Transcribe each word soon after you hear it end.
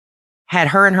Had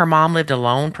her and her mom lived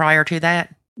alone prior to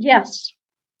that? Yes.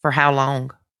 For how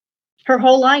long? Her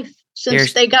whole life,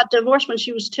 since they got divorced when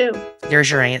she was 2. There's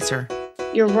your answer.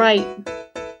 You're right.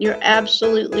 You're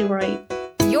absolutely right.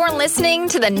 You're listening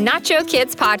to the Nacho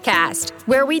Kids Podcast,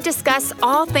 where we discuss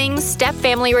all things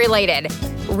step-family related.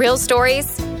 Real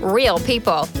stories, real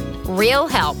people, real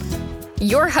help.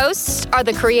 Your hosts are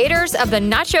the creators of the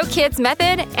Nacho Kids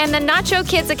Method and the Nacho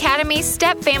Kids Academy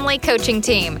Step Family Coaching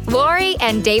Team, Lori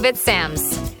and David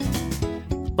Sims.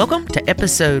 Welcome to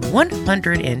episode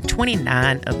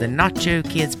 129 of the Nacho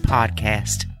Kids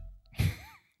Podcast.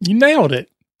 You nailed it.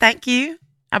 Thank you.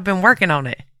 I've been working on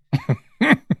it.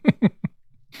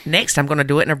 Next, I'm going to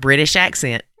do it in a British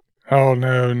accent. Oh,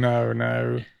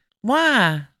 no.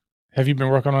 Why? Have you been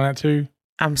working on that too?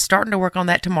 I'm starting to work on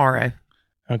that tomorrow.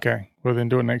 Okay. Well, then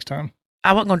do it next time.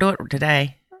 I wasn't going to do it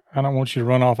today. I don't want you to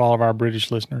run off all of our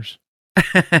British listeners.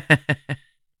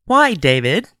 Why,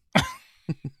 David?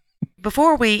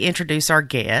 Before we introduce our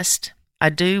guest, I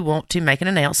do want to make an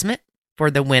announcement for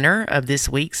the winner of this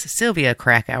week's Sylvia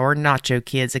Krakauer Nacho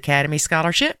Kids Academy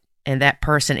Scholarship, and that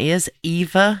person is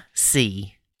Eva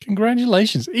C.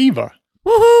 Congratulations, Eva.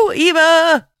 Woohoo,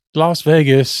 Eva! Las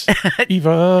Vegas.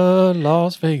 Eva,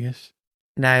 Las Vegas.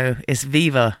 No, it's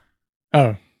Viva.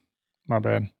 Oh, my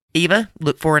bad. Eva,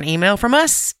 look for an email from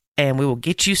us, and we will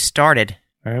get you started.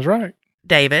 That's right.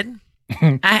 David,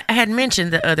 I had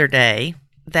mentioned the other day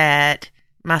that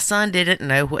my son didn't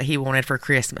know what he wanted for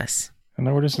Christmas. I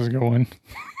know where this is going.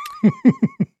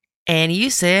 And you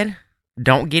said,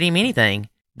 don't get him anything.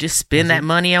 Just spend that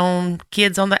money on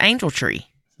kids on the angel tree.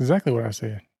 Exactly what I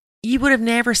said. You would have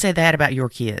never said that about your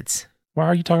kids. Why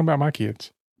are you talking about my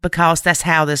kids? Because that's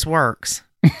how this works.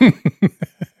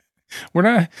 We're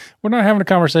not having a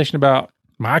conversation about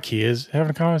my kids, having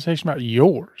a conversation about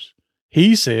yours.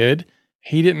 He said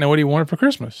he didn't know what he wanted for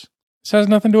Christmas. This has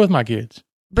nothing to do with my kids.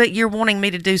 But you're wanting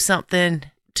me to do something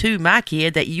to my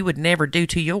kid that you would never do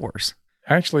to yours.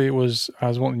 Actually, I was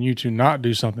wanting you to not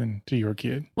do something to your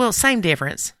kid. Well, same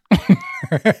difference.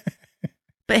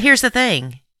 But here's the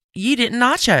thing. You didn't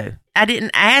nacho. I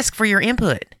didn't ask for your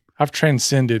input. I've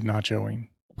transcended nachoing.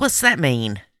 What's that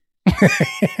mean?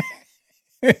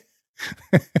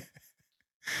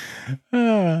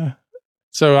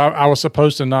 So I was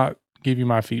supposed to not give you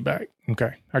my feedback.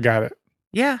 Okay, I got it.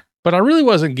 Yeah. But I really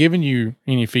wasn't giving you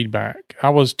any feedback. I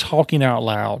was talking out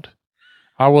loud.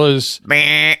 I was...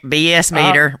 BS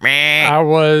meter. I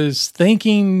was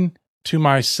thinking to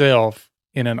myself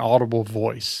in an audible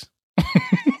voice.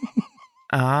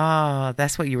 Oh,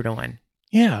 that's what you were doing.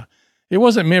 Yeah. It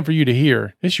wasn't meant for you to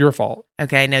hear. It's your fault.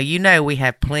 Okay, now you know we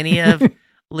have plenty of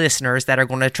listeners that are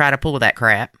going to try to pull that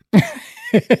crap.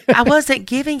 I wasn't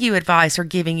giving you advice or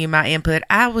giving you my input.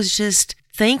 I was just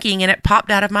thinking and it popped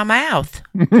out of my mouth.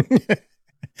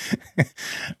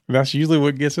 That's usually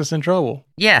what gets us in trouble.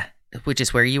 Yeah, which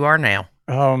is where you are now.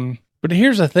 But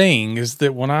here's the thing is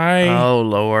that when I... Oh,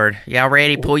 Lord. Y'all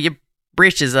ready? Pull your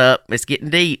britches up. It's getting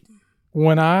deep.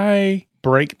 When I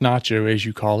break nacho, as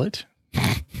you call it,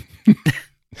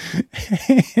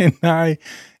 and I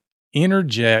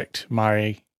interject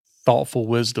my thoughtful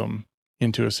wisdom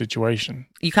into a situation.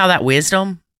 You call that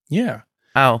wisdom? Yeah.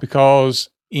 Oh. Because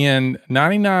in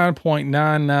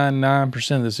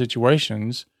 99.999% of the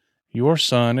situations, your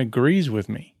son agrees with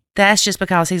me. That's just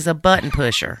because he's a button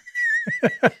pusher.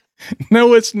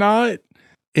 No, it's not.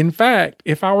 In fact,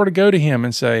 if I were to go to him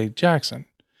and say, Jackson,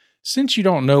 since you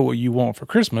don't know what you want for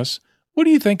Christmas, what do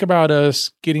you think about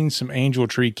us getting some angel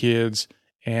tree kids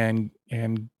and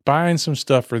buying some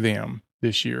stuff for them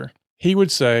this year? He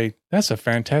would say, that's a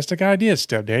fantastic idea,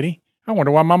 stepdaddy. I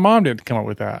wonder why my mom didn't come up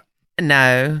with that.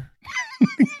 No.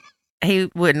 He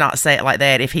would not say it like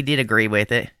that if he did agree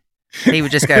with it. He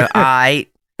would just go, all right.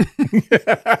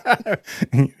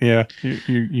 Yeah,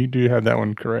 you do have that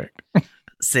one correct.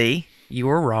 See, you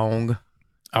were wrong.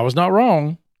 I was not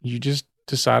wrong. You just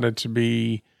decided to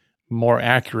be more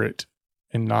accurate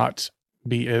and not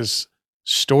be as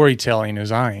storytelling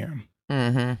as I am.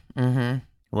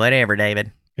 Whatever,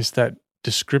 David. It's that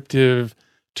descriptive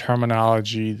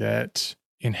terminology that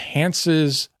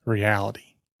enhances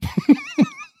reality.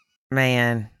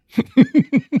 Man,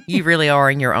 you really are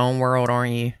in your own world,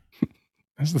 aren't you?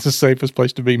 That's the safest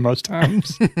place to be most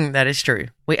times. That is true.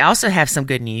 We also have some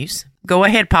good news. Go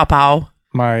ahead, Pawpaw.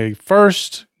 My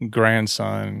first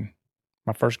grandson,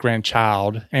 my first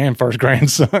grandchild, and first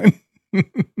grandson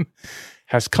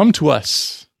has come to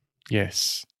us.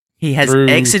 Yes. He has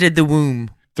exited the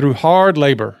womb. Through hard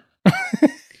labor.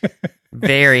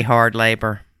 Very hard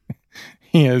labor.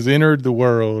 He has entered the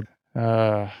world.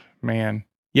 Man.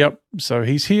 Yep. So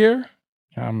he's here.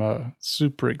 I'm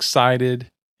super excited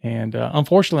And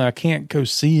unfortunately, I can't go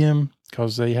see him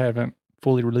because they haven't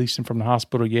fully released him from the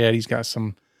hospital yet. He's got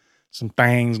some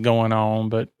things going on,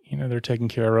 but, they're taking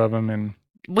care of him. And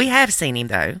we have seen him,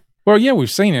 though. Well, yeah,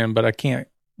 we've seen him, but I can't,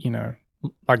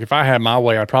 like if I had my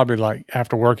way, I'd probably like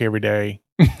after work every day,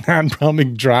 I'd probably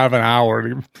drive an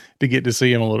hour to get to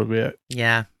see him a little bit.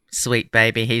 Yeah. Sweet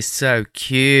baby. He's so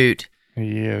cute.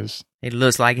 He is. He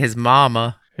looks like his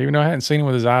mama. Even though I hadn't seen him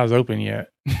with his eyes open yet,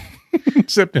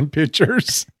 except in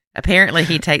pictures. Apparently,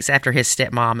 he takes after his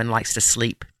stepmom and likes to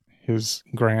sleep. His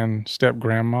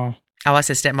step-grandma. Oh, I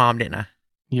said stepmom, didn't I?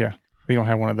 Yeah. We don't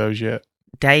have one of those yet.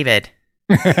 David.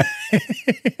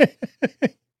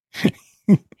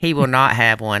 He will not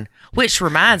have one. Which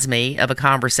reminds me of a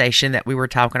conversation that we were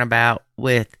talking about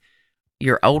with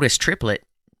your oldest triplet,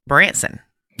 Branson.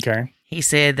 Okay. He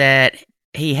said that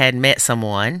he had met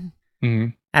someone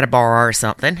at a bar or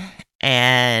something,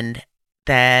 and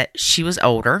that she was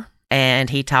older. And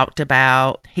he told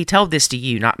this to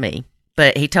you, not me,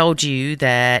 but he told you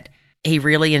that he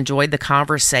really enjoyed the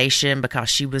conversation because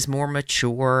she was more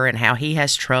mature, and how he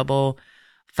has trouble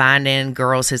finding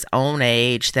girls his own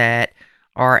age that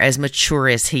are as mature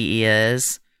as he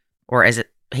is, or as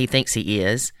he thinks he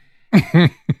is.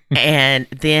 And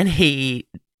then he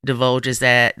divulges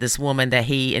that this woman that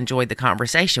he enjoyed the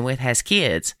conversation with has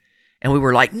kids. And we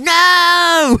were like,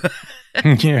 no!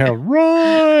 Yeah,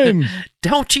 run!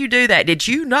 Don't you do that. Did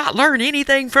you not learn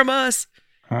anything from us?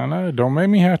 I know. Don't make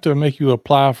me have to make you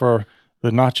apply for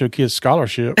the Nacho Kids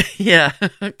scholarship. Yeah,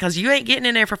 because you ain't getting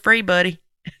in there for free, buddy.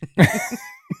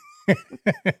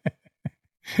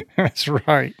 That's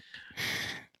right.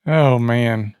 Oh,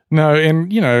 man. No,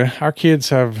 and, our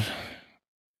kids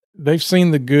they've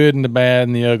seen the good and the bad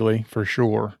and the ugly for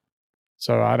sure.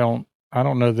 So I don't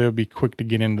know they'll be quick to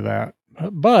get into that.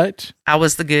 But I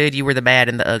was the good, you were the bad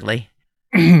and the ugly.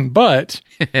 But,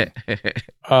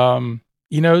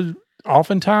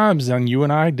 oftentimes, and you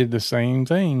and I did the same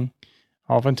thing.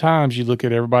 Oftentimes you look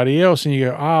at everybody else and you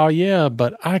go, oh, yeah,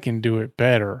 but I can do it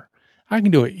better. I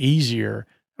can do it easier.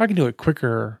 I can do it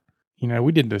quicker.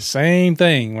 We did the same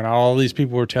thing when all these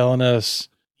people were telling us,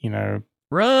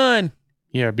 run.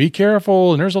 Yeah, be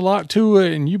careful. And there's a lot to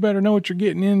it. And you better know what you're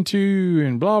getting into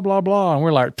and blah, blah, blah. And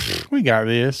we're like, we got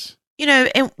this.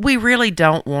 And we really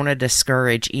don't want to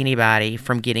discourage anybody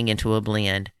from getting into a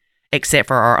blend, except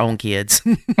for our own kids.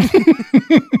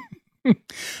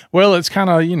 Well, it's kind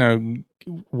of,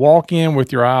 walk in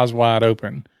with your eyes wide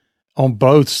open on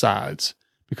both sides.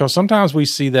 Because sometimes we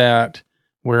see that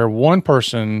where one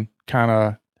person kind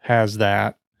of has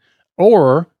that,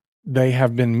 or they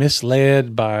have been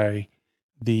misled by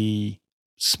the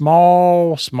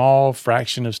small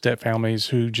fraction of step families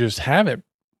who just have it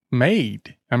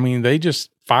made. I mean, they just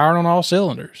fired on all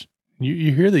cylinders.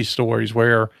 You hear these stories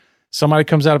where somebody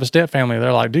comes out of a step family,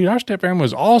 they're like, dude, our step family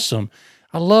was awesome.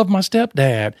 I love my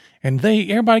stepdad. And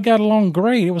everybody got along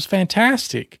great. It was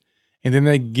fantastic. And then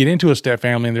they get into a step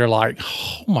family and they're like,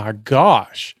 oh my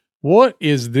gosh, what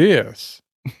is this?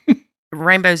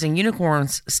 Rainbows and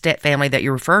Unicorns step family that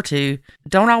you refer to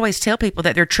don't always tell people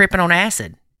that they're tripping on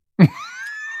acid.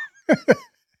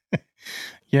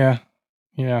 Yeah.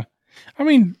 I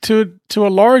mean, to a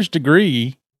large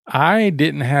degree, I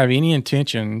didn't have any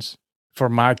intentions for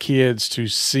my kids to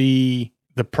see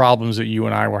the problems that you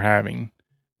and I were having.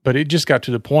 But it just got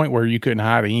to the point where you couldn't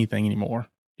hide anything anymore.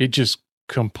 It just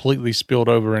completely spilled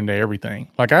over into everything.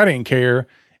 Like, I didn't care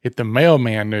if the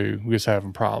mailman knew we was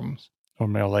having problems, or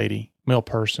mail lady, mail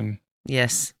person.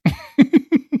 Yes.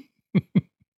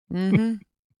 Mm-hmm.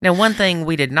 Now, one thing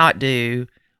we did not do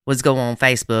was go on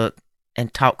Facebook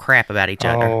and talk crap about each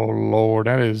other. Oh, Lord,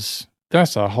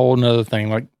 that's a whole nother thing.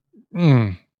 Like,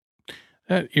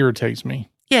 that irritates me.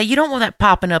 Yeah, you don't want that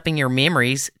popping up in your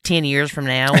memories 10 years from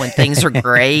now when things are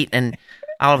great and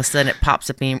all of a sudden it pops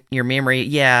up in your memory.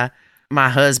 Yeah, my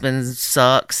husband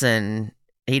sucks and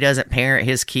he doesn't parent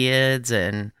his kids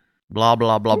and blah,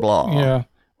 blah, blah, blah. Yeah.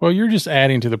 Well, you're just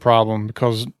adding to the problem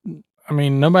because, I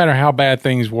mean, no matter how bad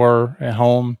things were at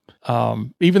home,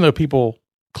 even though people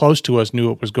close to us knew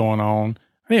what was going on,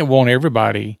 I didn't want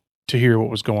everybody to hear what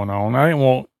was going on. I didn't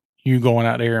want you going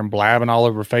out there and blabbing all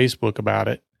over Facebook about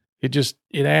it.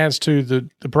 It adds to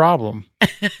the problem.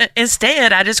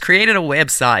 Instead, I just created a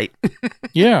website.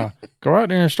 Yeah. Go out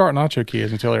there and start Nacho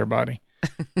Kids and tell everybody.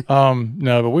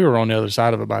 No, but we were on the other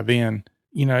side of it by then.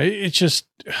 It's just,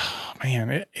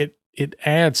 man, it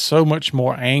adds so much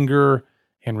more anger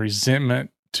and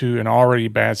resentment to an already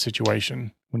bad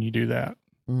situation when you do that.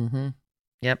 Mm-hmm.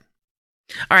 Yep.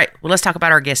 All right. Well, let's talk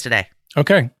about our guest today.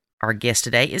 Okay. Our guest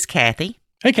today is Kathy.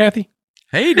 Hey, Kathy.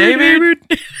 Hey, David.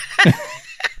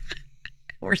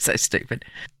 We're so stupid.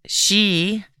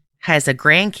 She has a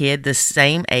grandkid the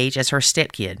same age as her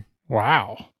stepkid.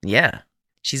 Wow. Yeah.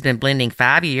 She's been blending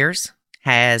 5 years,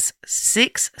 has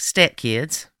 6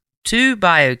 stepkids, 2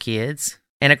 bio kids,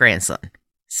 and a grandson.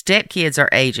 Stepkids are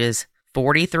ages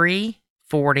 43,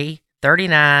 40,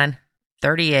 39,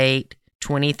 38,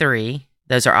 23.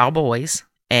 Those are all boys.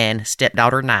 And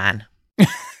stepdaughter 9.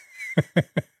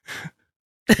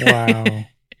 Wow.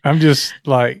 I'm just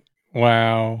like,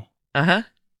 wow. Uh-huh.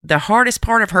 The hardest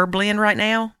part of her blend right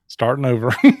now Starting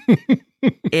over.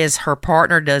 is her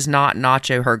partner does not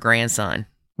nacho her grandson.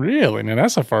 Really? Now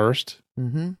that's a first.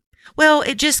 Mm-hmm. Well,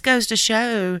 it just goes to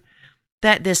show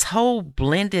that this whole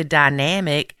blended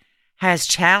dynamic has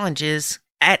challenges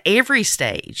at every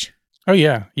stage. Oh,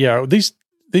 yeah. Yeah. These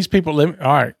people live.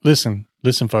 All right. Listen,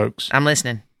 folks. I'm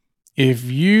listening. If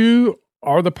you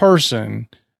are the person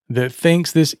that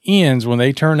thinks this ends when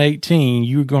they turn 18,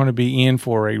 you're going to be in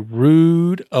for a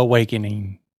rude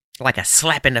awakening. Like a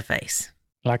slap in the face.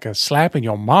 Like a slap in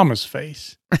your mama's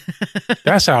face.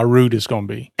 That's how rude it's going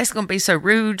to be. It's going to be so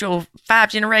rude. 5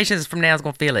 generations from now is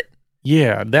going to feel it.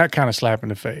 Yeah, that kind of slap in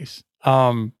the face.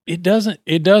 It doesn't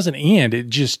end. It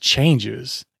just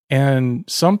changes. And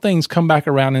some things come back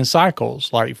around in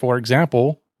cycles. Like, for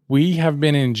example, we have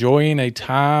been enjoying a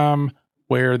time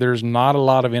where there's not a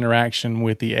lot of interaction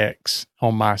with the ex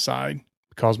on my side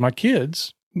because my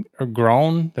kids are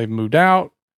grown. They've moved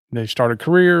out. They've started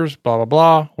careers, blah, blah,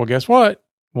 blah. Well, guess what?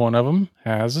 One of them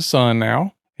has a son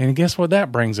now. And guess what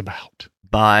that brings about?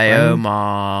 Bio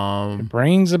mom. It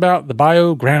brings about the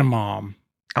bio grandmom.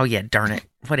 Oh, yeah, darn it.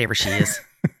 Whatever she is.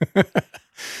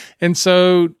 And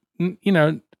so,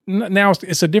 now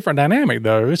it's a different dynamic,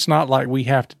 though. It's not like we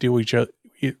have to deal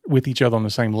with each other on the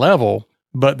same level,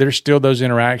 but there's still those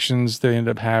interactions that end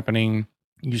up happening.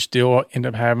 You still end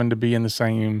up having to be in the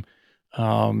same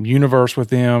universe with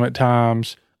them at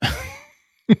times.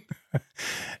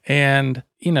 And,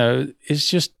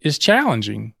 it's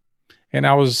challenging. And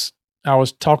I was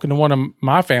talking to one of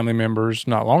my family members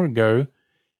not long ago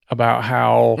about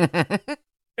how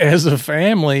as a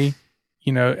family,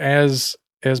 as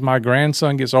my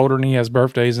grandson gets older and he has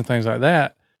birthdays and things like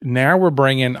that, now we're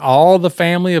bringing all the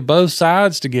family of both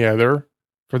sides together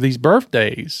for these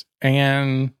birthdays.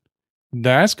 And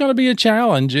that's going to be a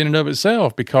challenge in and of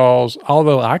itself, because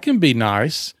although I can be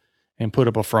nice and put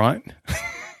up a front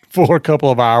for a couple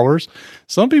of hours,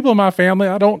 some people in my family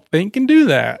I don't think can do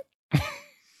that.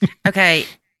 Okay,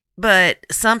 but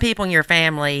some people in your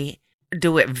family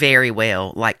do it very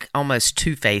well, like almost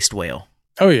two-faced well.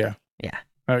 Oh, yeah. Yeah.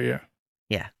 Oh, yeah.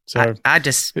 Yeah. So I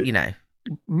just,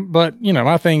 But,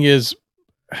 my thing is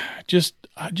just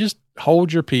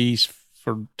hold your peace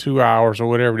for 2 hours or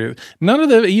whatever it is. None of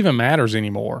that even matters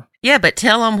anymore. Yeah, but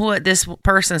tell them what this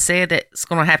person said that's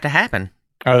going to have to happen.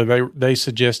 Oh, they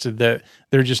suggested that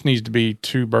there just needs to be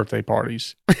 2 birthday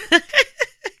parties.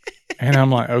 And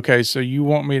I'm like, okay, so you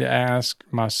want me to ask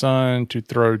my son to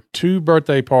throw 2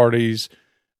 birthday parties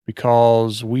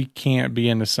because we can't be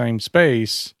in the same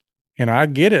space? And I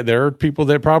get it. There are people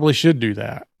that probably should do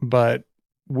that, but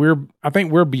I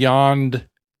think we're beyond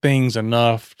things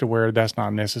enough to where that's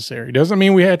not necessary. Doesn't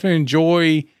mean we have to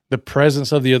enjoy the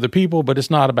presence of the other people, but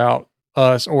it's not about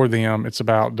us or them. It's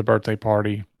about the birthday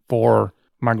party for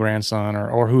my grandson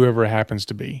or whoever it happens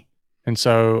to be. And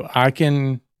so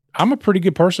I'm a pretty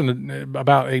good person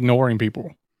about ignoring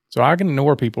people. So I can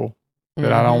ignore people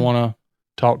that I don't want to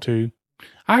talk to.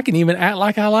 I can even act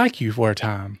like I like you for a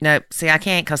time. No, see, I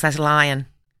can't because that's lying.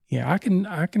 Yeah, I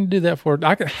can do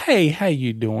that hey, how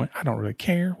you doing? I don't really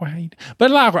care.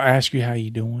 But I'll ask you how you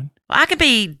doing. Well, I can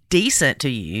be decent to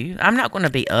you. I'm not going to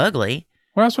be ugly.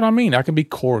 Well, that's what I mean. I can be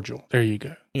cordial. There you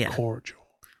go. Yeah. Cordial.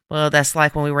 Well, that's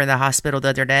like when we were in the hospital the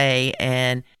other day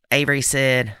and Avery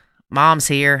said, Mom's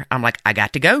here. I'm like, I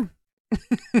got to go.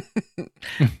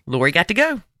 Lori got to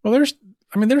go. Well, there's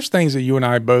things that you and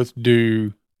I both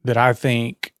do that I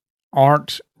think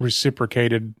aren't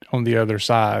reciprocated on the other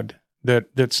side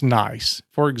that's nice.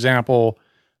 For example,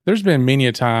 there's been many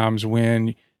a times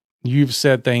when you've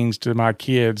said things to my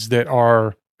kids that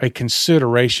are a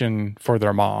consideration for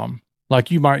their mom.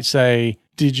 Like you might say,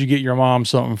 did you get your mom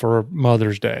something for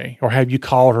Mother's Day? Or have you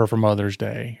called her for Mother's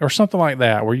Day? Or something like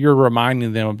that, where you're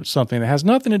reminding them of something that has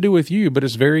nothing to do with you, but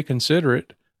it's very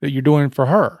considerate that you're doing for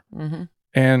her. Mm-hmm.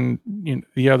 And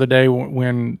the other day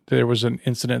when there was an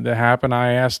incident that happened,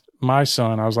 I asked my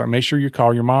son, I was like, make sure you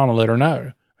call your mom and let her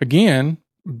know. Again,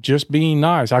 just being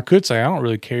nice. I could say, I don't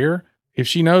really care if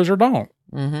she knows or don't.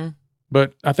 Mm-hmm.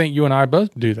 But I think you and I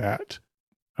both do that.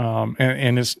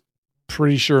 And it's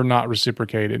pretty sure not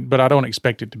reciprocated, but I don't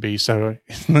expect it to be. So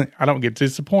I don't get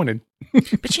disappointed.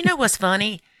 But you know what's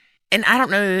funny? And I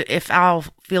don't know if I'll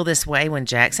feel this way when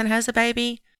Jackson has a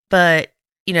baby, but,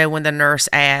 you know, when the nurse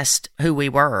asked who we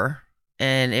were,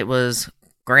 and it was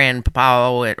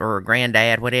grandpa or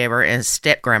granddad, whatever, and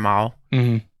step-grandma,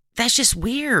 that's just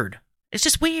weird. It's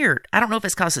just weird. I don't know if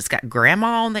it's because it's got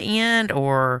grandma on the end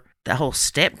or the whole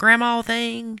step-grandma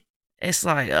thing. It's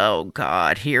like, oh,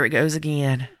 God, here it goes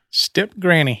again.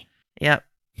 Step-granny. Yep.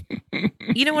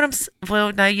 You know what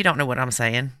well, no, you don't know what I'm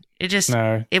saying.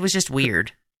 It was just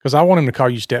weird. Because I want him to call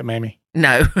you step-mammy.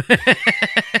 No.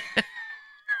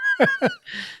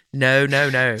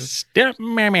 No.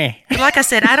 Step-mammy. Like I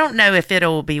said, I don't know if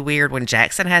it'll be weird when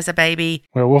Jackson has a baby.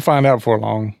 Well, we'll find out before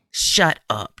long. Shut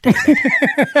up, David.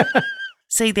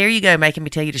 See, there you go, making me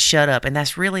tell you to shut up, and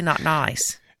that's really not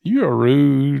nice. You're a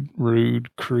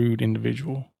rude, crude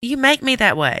individual. You make me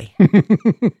that way.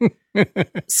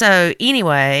 So,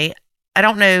 anyway, I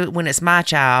don't know when it's my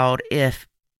child if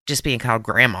just being called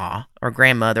grandma or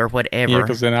grandmother, whatever. Yeah,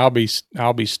 because then I'll be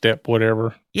step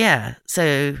whatever. Yeah,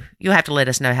 so you'll have to let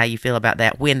us know how you feel about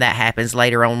that when that happens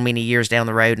later on many years down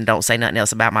the road, and don't say nothing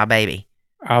else about my baby.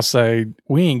 I'll say,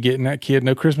 we ain't getting that kid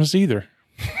no Christmas either.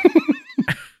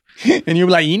 And you'll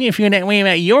be like, you need to feel that way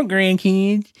about your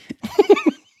grandkids.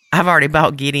 I've already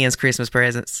bought Gideon's Christmas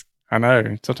presents. I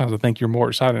know. Sometimes I think you're more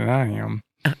excited than I am.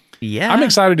 Yeah. I'm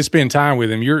excited to spend time with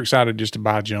him. You're excited just to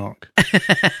buy junk.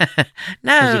 No.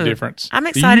 There's a difference. I'm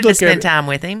excited to spend time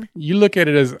with him. You look at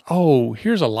it as, oh,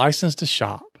 here's a license to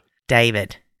shop.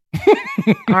 David.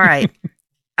 All right.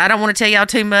 I don't want to tell y'all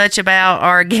too much about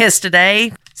our guest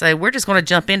today. So we're just going to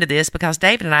jump into this because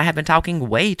David and I have been talking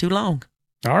way too long.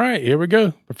 All right, here we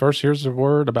go. But first, here's a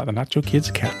word about the Nacho Kids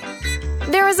Academy.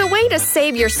 There is a way to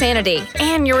save your sanity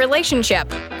and your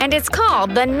relationship, and it's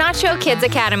called the Nacho Kids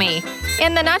Academy.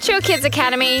 In the Nacho Kids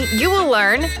Academy, you will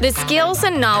learn the skills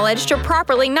and knowledge to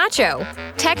properly nacho,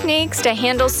 techniques to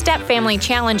handle step family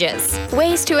challenges,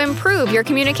 ways to improve your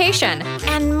communication,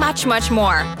 and much, much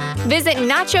more. Visit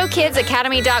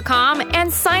NachoKidsAcademy.com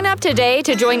and sign up today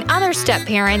to join other step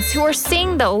parents who are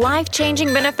seeing the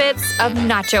life-changing benefits of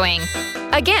nachoing.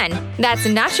 Again, that's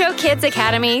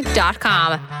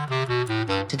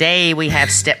NachoKidsAcademy.com. Today we have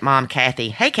stepmom Kathy.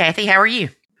 Hey, Kathy, how are you?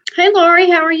 Hey, Lori,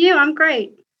 how are you? I'm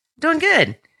great. Doing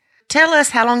good. Tell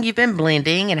us how long you've been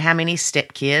blending and how many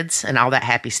stepkids and all that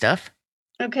happy stuff.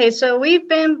 Okay, so we've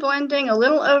been blending a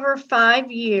little over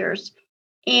 5 years,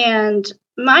 and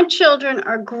my children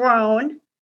are grown,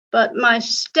 but my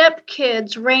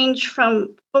stepkids range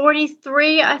from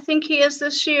 43, I think he is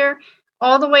this year,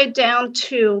 all the way down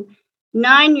to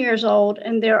 9 years old,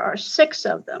 and there are 6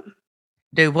 of them.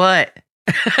 Do what?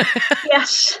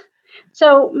 Yes.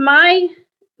 So my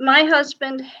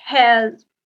husband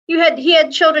he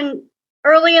had children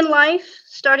early in life,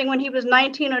 starting when he was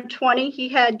 19 or 20. He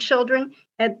had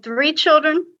 3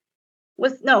 children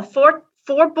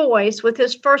four boys with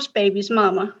his first baby's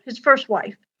mama, his first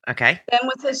wife. Okay. Then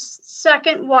with his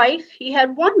second wife, he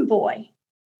had 1 boy.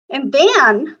 And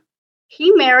then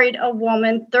he married a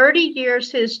woman 30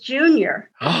 years his junior.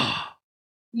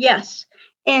 Yes.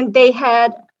 And they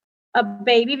had a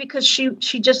baby because she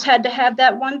just had to have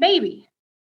that 1 baby.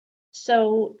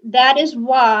 So that is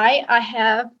why I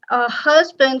have a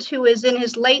husband who is in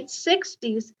his late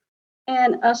 60s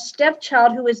and a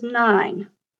stepchild who is 9.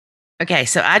 Okay,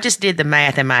 so I just did the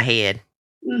math in my head.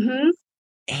 Mm-hmm.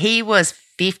 He was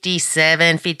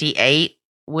 57, 58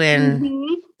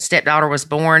 when stepdaughter was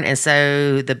born, and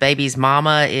so the baby's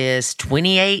mama is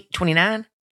 28, 29?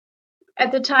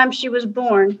 At the time she was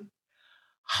born.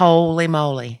 Holy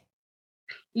moly.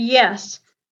 Yes.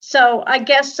 So I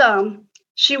guess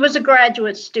she was a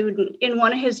graduate student in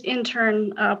one of his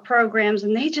intern programs,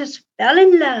 and they just fell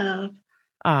in love.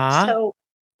 So,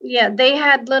 yeah, they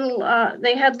had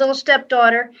little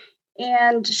stepdaughter,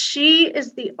 and she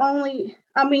is the only.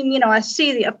 I mean, I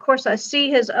see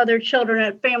his other children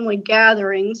at family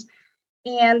gatherings,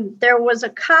 and there's a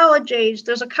college age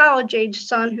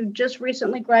son who just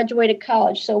recently graduated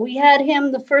college. So we had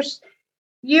him the first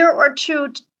year or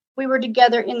two. We were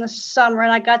together in the summer,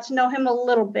 and I got to know him a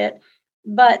little bit.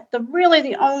 But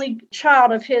the only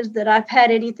child of his that I've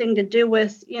had anything to do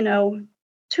with,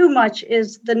 too much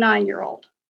is the 9-year-old.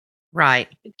 Right.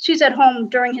 She's at home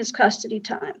during his custody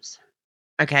times.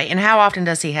 Okay. And how often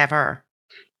does he have her?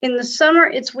 In the summer,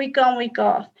 it's week on, week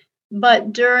off.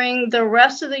 But during the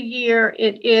rest of the year,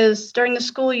 during the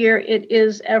school year, it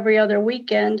is every other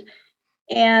weekend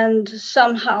and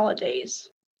some holidays.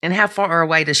 And how far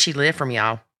away does she live from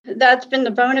y'all? That's been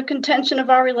the bone of contention of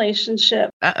our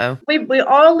relationship. Uh-oh. We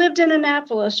all lived in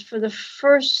Annapolis for the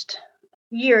first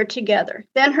year together.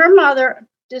 Then her mother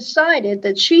decided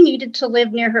that she needed to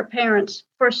live near her parents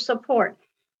for support,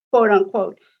 quote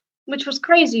unquote. which was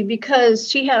crazy because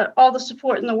she had all the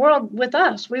support in the world with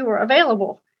us. We were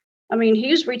available. I mean,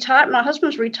 he's retired. My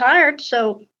husband's retired.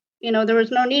 So, there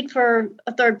was no need for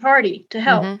a third party to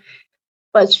help. Mm-hmm.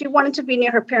 But she wanted to be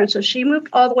near her parents. So she moved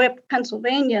all the way up to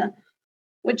Pennsylvania,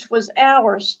 which was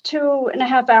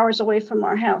 2.5 hours away from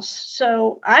our house.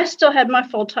 So I still had my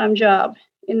full-time job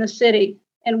in the city,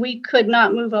 and we could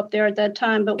not move up there at that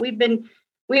time. But we've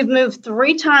moved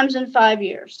 3 times in 5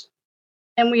 years,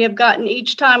 and we have gotten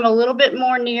each time a little bit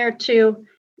more near to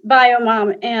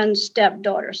Biomom and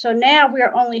Stepdaughter. So now we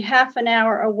are only half an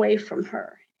hour away from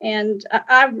her, and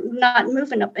I'm not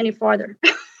moving up any farther.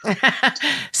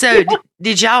 So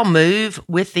did y'all move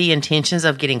with the intentions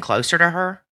of getting closer to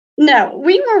her? No,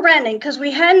 we were renting because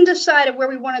we hadn't decided where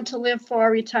we wanted to live for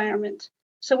our retirement.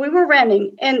 So we were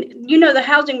renting. And, the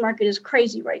housing market is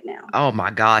crazy right now. Oh, my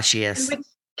gosh, yes. And we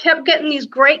kept getting these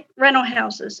great rental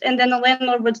houses. And then the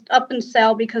landlord would up and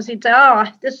sell because he'd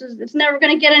say, it's never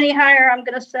going to get any higher. I'm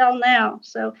going to sell now.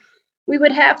 So we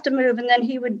would have to move. And then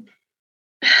he would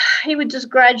just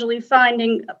gradually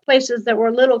finding places that were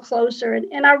a little closer.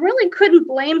 And I really couldn't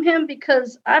blame him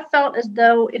because I felt as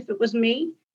though if it was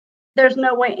me, there's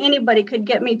no way anybody could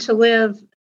get me to live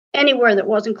anywhere that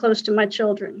wasn't close to my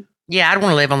children. Yeah, I'd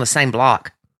want to live on the same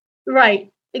block.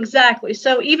 Right, exactly.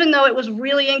 So even though it was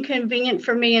really inconvenient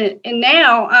for me, and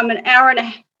now I'm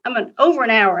over an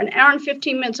hour and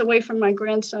 15 minutes away from my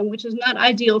grandson, which is not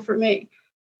ideal for me.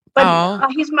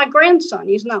 But he's my grandson.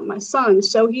 He's not my son.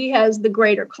 So he has the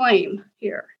greater claim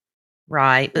here.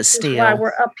 Right, but still. That's why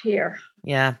we're up here.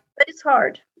 Yeah. But it's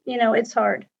hard. It's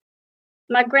hard.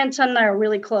 My grandson and I are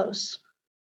really close.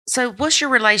 So what's your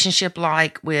relationship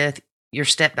like with your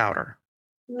stepdaughter?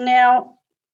 Now,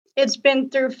 it's been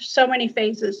through so many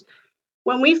phases.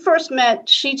 When we first met,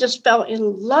 she just fell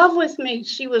in love with me.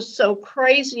 She was so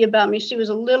crazy about me. She was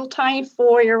a little tiny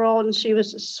 4-year-old, and she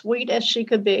was as sweet as she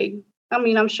could be. I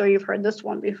mean, I'm sure you've heard this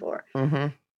one before. Mm-hmm.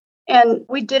 And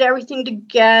we did everything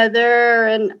together,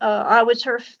 and I was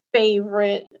her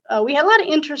favorite. We had a lot of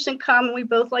interests in common. We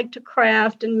both like to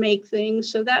craft and make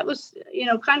things. So that was,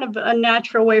 kind of a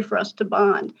natural way for us to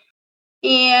bond.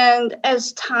 And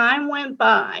as time went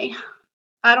by,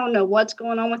 I don't know what's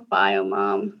going on with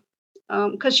Biomom,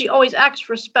 because she always acts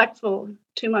respectful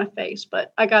to my face.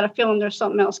 But I got a feeling there's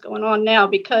something else going on now,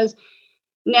 because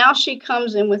now she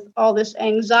comes in with all this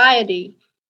anxiety,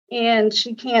 and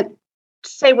she can't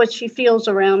say what she feels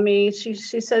around me. She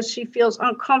says she feels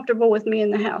uncomfortable with me in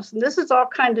the house. And this is all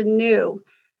kind of new.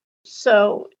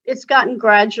 So it's gotten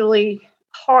gradually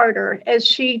harder as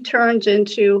she turns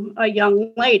into a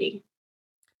young lady.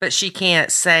 But she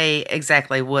can't say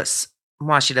exactly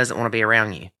why she doesn't want to be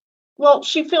around you. Well,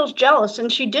 she feels jealous,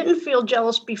 and she didn't feel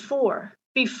jealous before.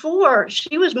 Before,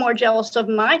 she was more jealous of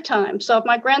my time. So if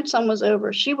my grandson was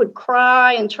over, she would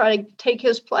cry and try to take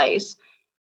his place.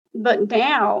 But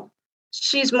now,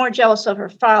 she's more jealous of her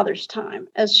father's time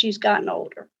as she's gotten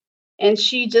older. And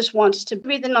she just wants to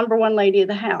be the number one lady of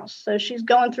the house. So she's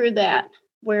going through that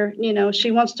where,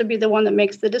 she wants to be the one that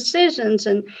makes the decisions.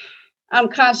 And I'm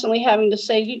constantly having to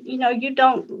say, you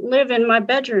don't live in my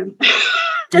bedroom.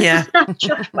 This is not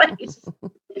your place.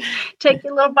 Take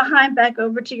your little behind back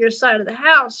over to your side of the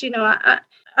house.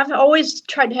 I've always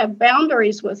tried to have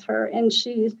boundaries with her. And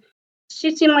she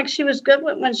seemed like she was good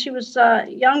when she was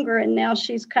younger, and now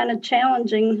she's kind of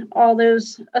challenging all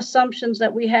those assumptions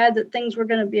that we had that things were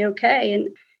going to be okay. And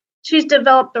she's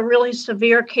developed a really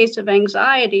severe case of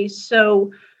anxiety.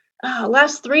 So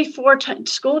last 3-4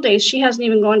 school days, she hasn't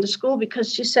even gone to school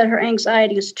because she said her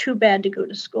anxiety is too bad to go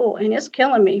to school. And it's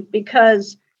killing me,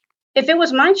 because if it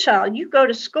was my child, you go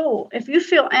to school. If you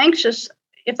feel anxious,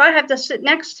 if I have to sit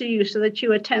next to you so that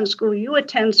you attend school, you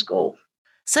attend school.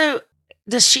 So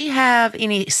does she have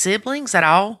any siblings at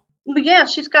all? Well, yeah,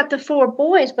 she's got the 4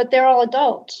 boys, but they're all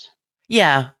adults.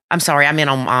 Yeah. I'm sorry. I meant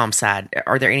on mom's side.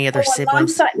 Are there any other siblings?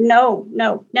 Mom's side? No.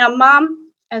 Now,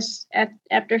 mom,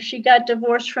 after she got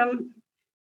divorced from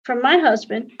my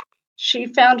husband, she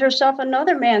found herself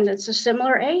another man that's a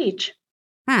similar age.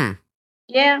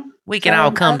 Yeah. We can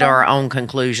all come to our own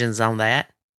conclusions on that.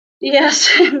 Yes.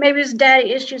 Maybe it's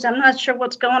daddy issues. I'm not sure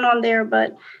what's going on there,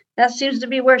 but that seems to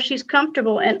be where she's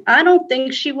comfortable. And I don't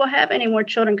think she will have any more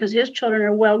children because his children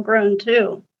are well grown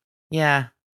too. Yeah.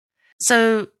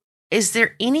 So is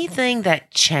there anything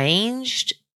that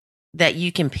changed that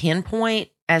you can pinpoint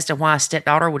as to why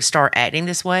stepdaughter would start acting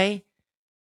this way?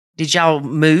 Did y'all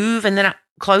move and then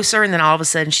closer and then all of a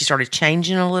sudden she started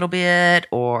changing a little bit,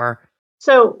 or?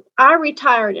 So I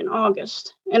retired in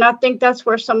August, and I think that's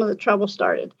where some of the trouble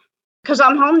started, because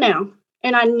I'm home now.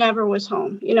 and I never was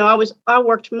home. I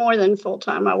worked more than full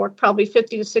time. I worked probably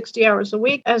 50 to 60 hours a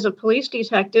week as a police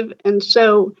detective. And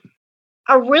so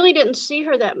I really didn't see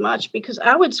her that much because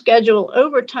I would schedule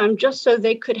overtime just so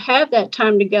they could have that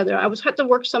time together. I had to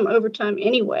work some overtime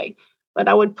anyway, but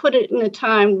I would put it in a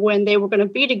time when they were going to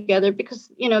be together because,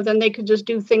 then they could just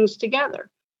do things together.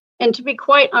 And to be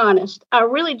quite honest, I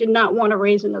really did not want to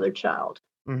raise another child.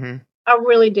 Mm-hmm. I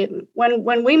really didn't. When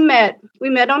we met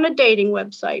on a dating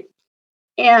website,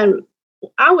 and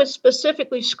I was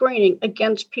specifically screening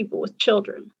against people with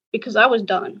children because I was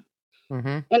done.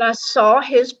 Mm-hmm. And I saw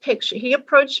his picture. He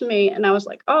approached me and I was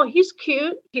like, oh, he's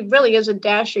cute. He really is a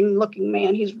dashing looking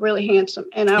man. He's really handsome.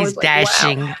 And I was like,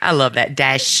 dashing. Wow. I love that.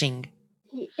 Dashing.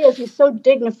 He is. He's so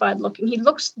dignified looking. He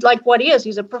looks like what he is.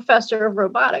 He's a professor of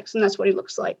robotics, and that's what he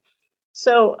looks like.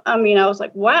 So, I was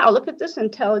like, wow, look at this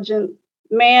intelligent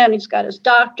man. He's got his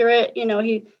doctorate.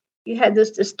 He had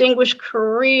this distinguished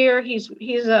career. He's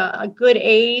a good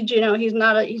age. He's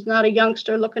not a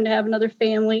youngster looking to have another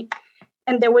family.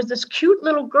 And there was this cute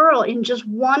little girl in just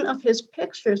one of his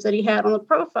pictures that he had on the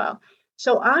profile.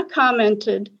 So I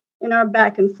commented in our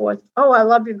back and forth, oh, I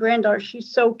love your granddaughter.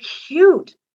 She's so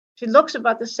cute. She looks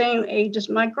about the same age as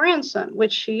my grandson,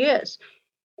 which she is.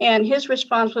 And his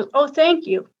response was, oh, thank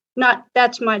you. Not,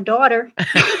 that's my daughter.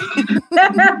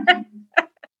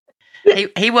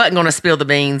 He wasn't going to spill the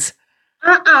beans.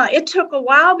 It took a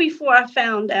while before I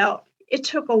found out. It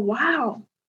took a while.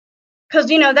 Because,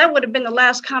 that would have been the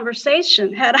last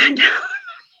conversation had I known.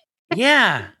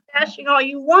 Yeah. Dashing all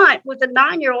you want. With a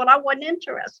 9-year-old, I wasn't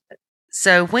interested.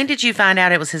 So when did you find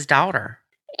out it was his daughter?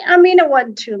 It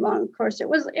wasn't too long, of course.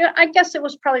 I guess it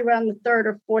was probably around the third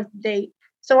or fourth date.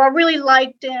 So I really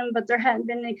liked him, but there hadn't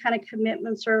been any kind of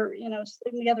commitments or,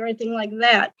 sleeping together or anything like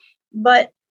that.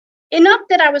 But enough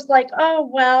that I was like, oh,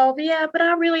 well, yeah, but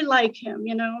I really like him,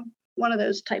 one of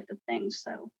those type of things.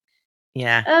 So,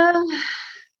 yeah.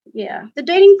 Yeah. The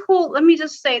dating pool, let me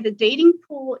just say, the dating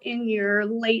pool in your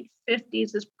late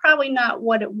 50s is probably not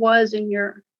what it was in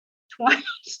your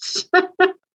 20s.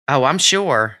 Oh, I'm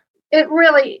sure. It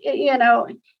really,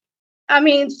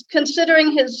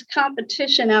 considering his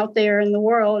competition out there in the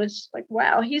world, it's like,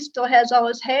 wow, he still has all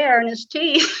his hair and his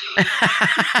teeth.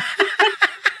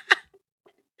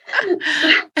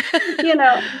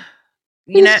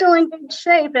 He's still in good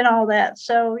shape and all that.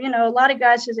 So, a lot of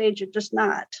guys his age are just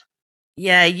not.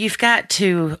 Yeah, you've got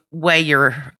to weigh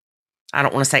your, I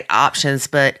don't want to say options,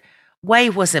 but weigh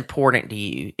what's important to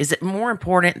you. Is it more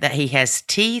important that he has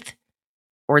teeth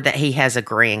or that he has a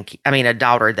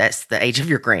daughter that's the age of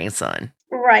your grandson?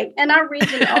 Right. And our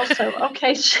reason also,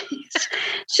 okay, she's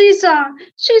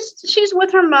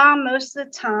with her mom most of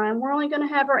the time. We're only going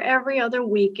to have her every other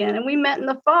weekend. And we met in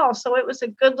the fall. So it was a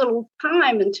good little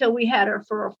time until we had her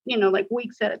for,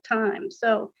 weeks at a time.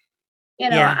 So,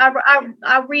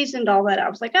 I reasoned all that. I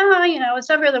was like, it's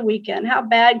every other weekend. How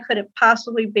bad could it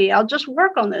possibly be? I'll just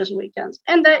work on those weekends.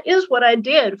 And that is what I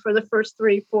did for the first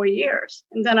 3-4 years.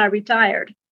 And then I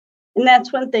retired. And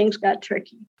that's when things got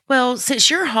tricky. Well, since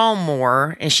you're home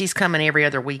more and she's coming every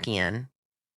other weekend,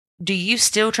 do you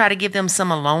still try to give them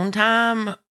some alone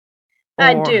time?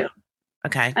 I do.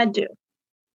 Okay. I do.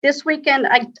 This weekend,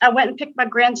 I went and picked my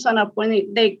grandson up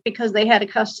because they had a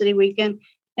custody weekend.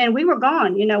 And we were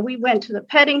gone. We went to the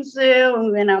petting zoo and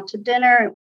we went out to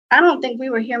dinner. I don't think we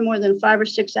were here more than 5 or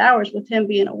 6 hours with him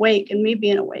being awake and me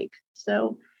being awake.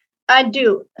 So I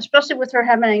do, especially with her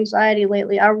having anxiety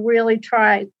lately. I really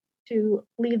try to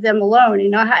leave them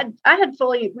alone. I had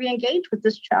fully re-engaged with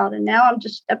this child, and now I'm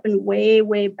just stepping way,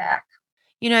 way back.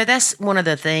 That's one of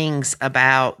the things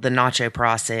about the Nacho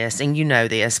process, and you know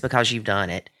this because you've done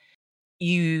it.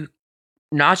 You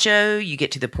Nacho, you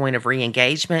get to the point of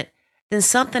re-engagement, then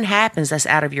something happens that's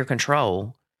out of your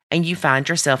control, and you find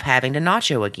yourself having to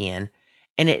Nacho again.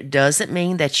 And it doesn't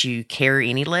mean that you care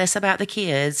any less about the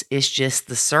kids. It's just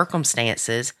the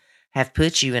circumstances have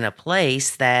put you in a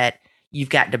place that you've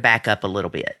got to back up a little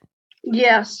bit.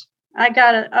 Yes. I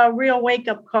got a real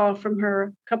wake-up call from her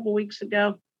a couple weeks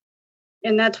ago,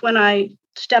 and that's when I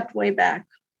stepped way back.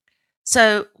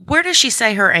 So where does she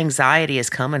say her anxiety is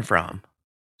coming from?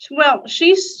 Well,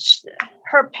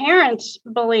 her parents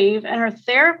believe, and her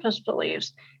therapist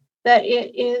believes, that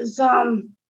it is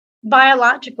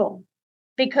biological,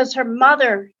 because her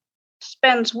mother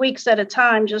spends weeks at a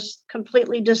time just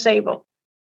completely disabled.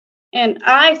 And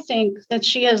I think that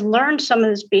she has learned some of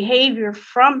this behavior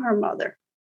from her mother,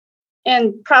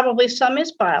 and probably some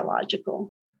is biological.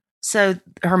 So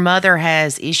her mother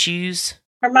has issues?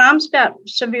 Her mom's got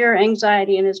severe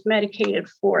anxiety and is medicated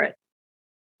for it.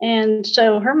 And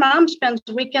so her mom spends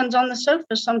weekends on the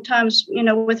sofa sometimes,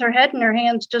 with her head in her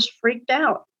hands, just freaked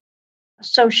out.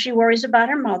 So she worries about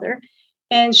her mother,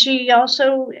 and she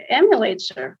also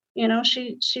emulates her.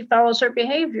 She follows her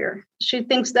behavior. She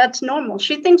thinks that's normal.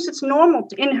 She thinks it's normal.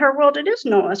 In her world, it is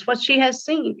normal. It's what she has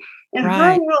seen. In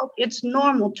her world, it's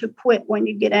normal to quit when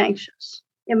you get anxious.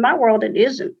 In my world, it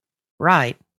isn't.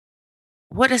 Right.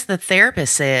 What has the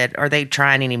therapist said? Are they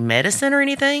trying any medicine or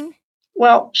anything?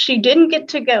 Well, she didn't get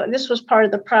to go. This was part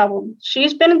of the problem.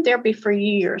 She's been in therapy for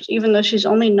years, even though she's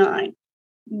only 9.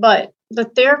 But the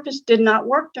therapist did not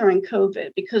work during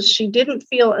COVID because she didn't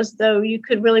feel as though you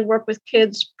could really work with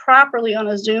kids properly on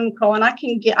a Zoom call. And I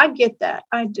get that.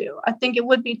 I do. I think it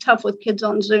would be tough with kids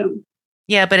on Zoom.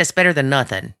 Yeah, but it's better than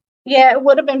nothing. Yeah, it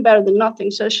would have been better than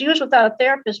nothing. So she was without a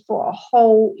therapist for a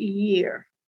whole year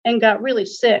and got really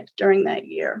sick during that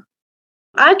year.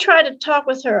 I tried to talk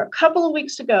with her a couple of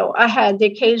weeks ago. I had the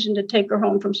occasion to take her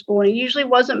home from school, and it usually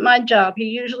wasn't my job.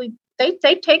 They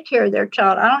take care of their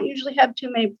child. I don't usually have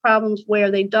too many problems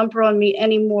where they dump her on me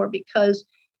anymore because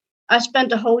I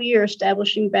spent a whole year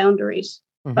establishing boundaries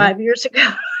 5 years ago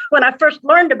when I first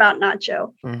learned about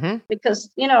Nacho, because,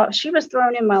 she was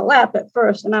thrown in my lap at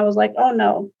first and I was like, oh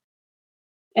no.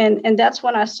 And that's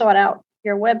when I sought out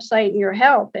your website and your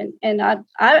help. And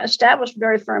I established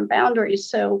very firm boundaries.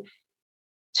 So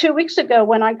 2 weeks ago,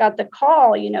 when I got the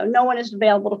call, no one is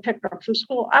available to pick her up from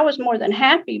school, I was more than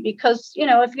happy because,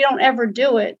 if you don't ever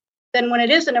do it, then when it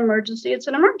is an emergency, it's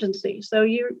an emergency. So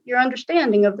you're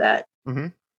understanding of that.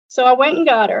 So I went and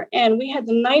got her, and we had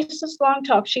the nicest long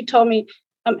talk. She told me,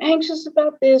 I'm anxious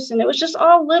about this. And it was just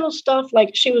all little stuff,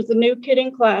 like she was the new kid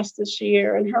in class this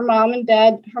year, and her mom and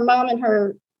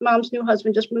her mom's new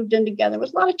husband just moved in together. There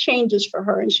was a lot of changes for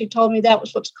her. And she told me that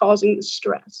was what's causing the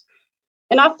stress.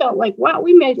 And I felt like, wow,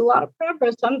 we made a lot of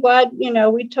progress. I'm glad,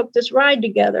 we took this ride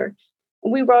together.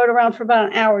 We rode around for about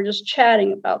an hour just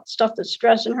chatting about stuff that's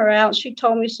stressing her out. She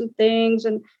told me some things,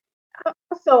 and I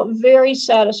felt very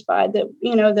satisfied that,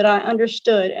 that I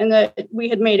understood and that we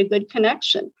had made a good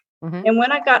connection. And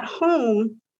when I got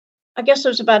home, I guess it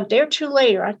was about a day or two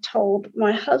later, I told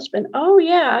my husband, oh,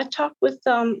 yeah, I talked with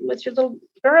your little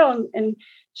girl, and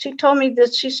she told me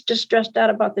that she's just stressed out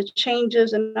about the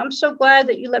changes. And I'm so glad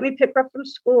that you let me pick her up from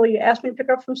school. You asked me to pick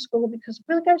her up from school because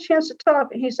I really got a chance to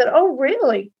talk. And he said, oh,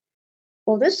 really?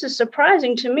 Well, this is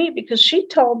surprising to me because she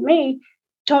told me,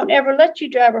 don't ever let you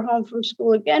drive her home from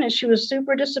school again. And she was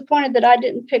super disappointed that I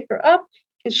didn't pick her up.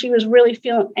 And she was really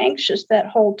feeling anxious that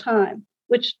whole time,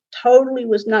 which totally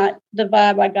was not the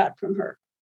vibe I got from her.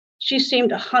 She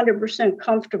seemed 100%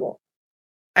 comfortable.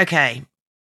 Okay.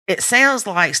 It sounds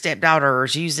like Stepdaughter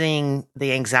is using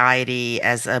the anxiety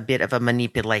as a bit of a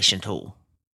manipulation tool.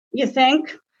 You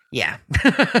think? Yeah.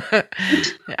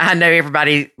 I know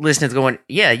everybody listening is going,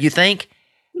 yeah, you think?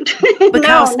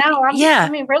 Because, I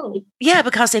mean, really. Yeah,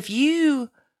 because if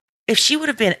she would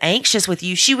have been anxious with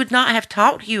you, she would not have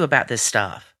talked to you about this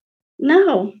stuff.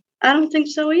 No, I don't think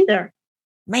so either.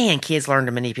 Man, kids learn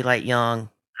to manipulate young.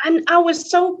 And I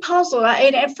was so puzzled.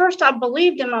 At first, I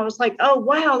believed him. I was like, oh,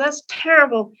 wow, that's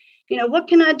terrible. What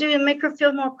can I do to make her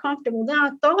feel more comfortable? Then I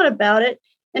thought about it,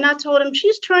 and I told him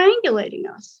she's triangulating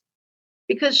us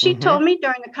because she told me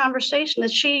during the conversation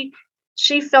that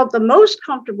she felt the most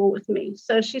comfortable with me.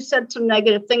 So she said some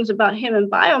negative things about him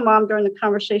and Biomom during the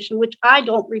conversation, which I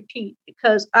don't repeat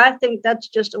because I think that's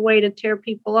just a way to tear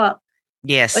people up.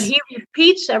 Yes. But he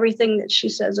repeats everything that she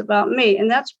says about me, and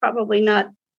that's probably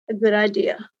not a good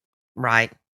idea.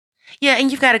 Right. Yeah,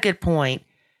 and you've got a good point.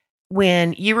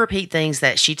 When you repeat things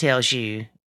that she tells you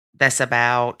that's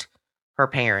about her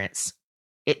parents,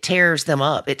 it tears them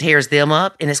up. It tears them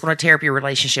up, and it's going to tear up your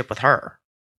relationship with her.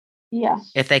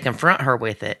 Yes. If they confront her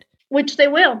with it. Which they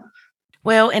will.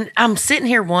 Well, and I'm sitting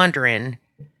here wondering,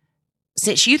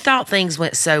 since you thought things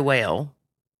went so well,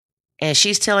 and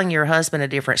she's telling your husband a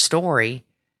different story,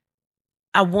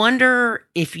 I wonder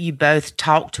if you both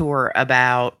talked to her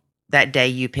about that day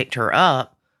you picked her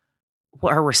up,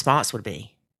 what her response would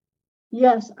be.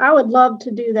 Yes, I would love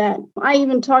to do that. I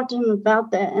even talked to him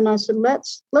about that. And I said,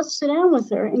 let's sit down with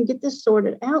her and get this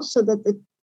sorted out so that the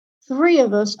three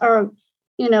of us are,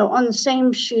 on the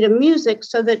same sheet of music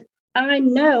so that I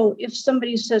know if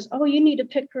somebody says, oh, you need to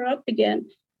pick her up again,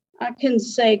 I can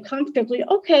say comfortably,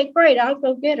 okay, great, I'll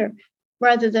go get her.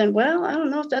 Rather than, well, I don't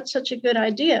know if that's such a good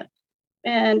idea.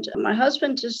 And my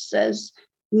husband just says,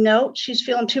 no, she's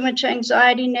feeling too much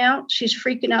anxiety now. She's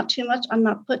freaking out too much. I'm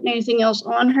not putting anything else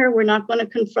on her. We're not going to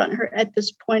confront her at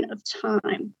this point of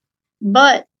time.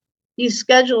 But he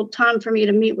scheduled time for me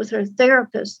to meet with her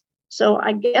therapist. So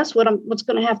I guess what's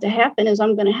going to have to happen is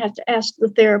I'm going to have to ask the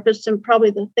therapist, and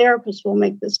probably the therapist will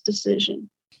make this decision.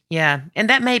 Yeah, and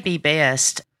that may be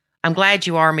best. I'm glad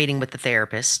you are meeting with the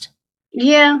therapist.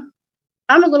 Yeah,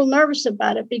 I'm a little nervous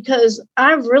about it because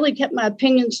I've really kept my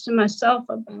opinions to myself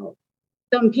about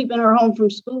them keeping her home from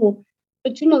school.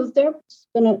 But the therapist's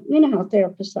you know how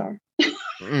therapists are.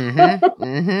 Mm-hmm.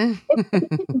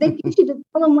 Mm-hmm. They get you to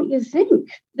tell them what you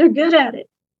think. They're good at it.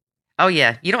 Oh,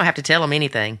 yeah. You don't have to tell them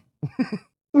anything.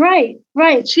 Right.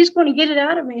 She's going to get it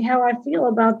out of me how I feel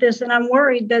about this. And I'm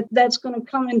worried that that's going to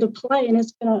come into play and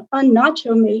it's going to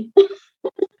unnacho me.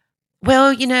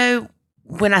 Well,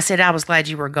 when I said I was glad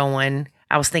you were going,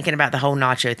 I was thinking about the whole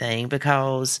nacho thing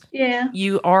because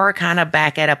you are kind of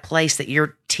back at a place that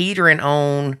you're teetering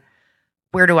on.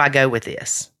 Where do I go with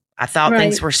this? I thought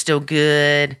things were still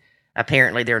good.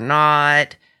 Apparently they're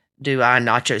not. Do I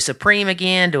nacho supreme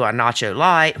again? Do I nacho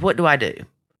light? What do I do?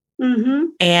 Mm-hmm.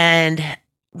 And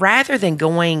rather than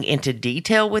going into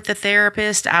detail with the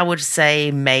therapist, I would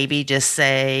say maybe just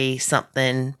say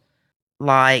something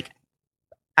like,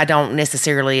 I don't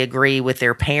necessarily agree with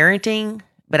their parenting,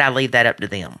 but I leave that up to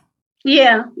them.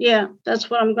 Yeah. That's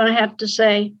what I'm going to have to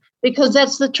say because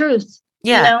that's the truth.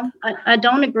 Yeah. I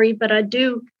don't agree, but I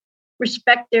do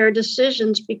respect their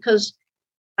decisions because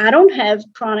I don't have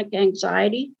chronic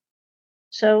anxiety.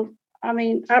 So, I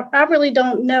mean, I really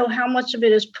don't know how much of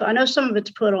it is I know some of it's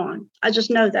put on. I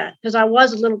just know that because I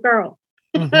was a little girl.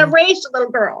 Mm-hmm. I raised a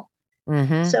little girl.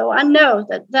 Mm-hmm. So I know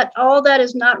that all that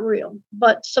is not real,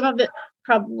 but some of it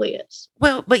probably is.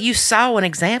 Well, but you saw an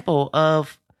example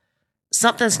of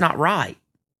something's not right.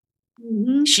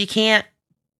 Mm-hmm. She can't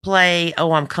play,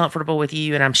 oh, I'm comfortable with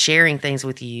you and I'm sharing things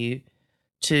with you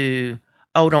to,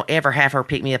 oh, don't ever have her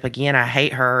pick me up again. I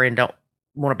hate her and don't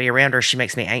want to be around her. She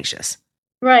makes me anxious.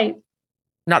 Right.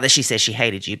 Not that she says she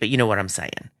hated you, but you know what I'm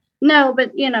saying. No,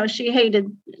 but, she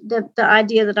hated the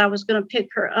idea that I was going to pick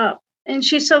her up. And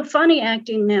she's so funny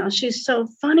acting now. She's so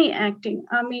funny acting.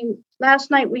 I mean,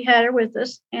 last night we had her with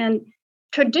us and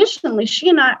traditionally, she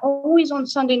and I always on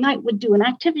Sunday night would do an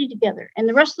activity together. And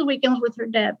the rest of the weekend was with her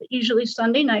dad. But usually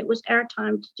Sunday night was our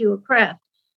time to do a craft.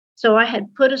 So I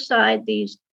had put aside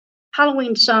these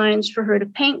Halloween signs for her to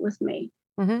paint with me.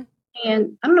 Mm-hmm.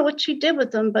 And I don't know what she did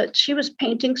with them, but she was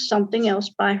painting something else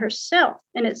by herself.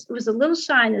 And it was a little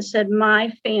sign that said,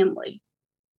 "My family."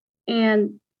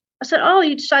 And I said, "Oh,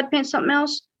 you decided to paint something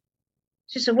else?"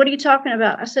 She said, "What are you talking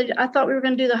about?" I said, "I thought we were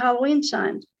going to do the Halloween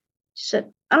signs." She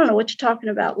said, "I don't know what you're talking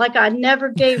about." Like I never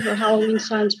gave her Halloween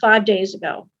signs 5 days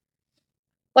ago.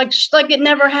 Like it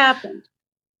never happened.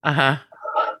 Uh-huh.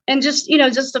 And just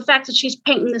the fact that she's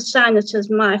painting this sign that says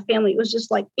 "My family," it was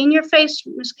just like, in your face,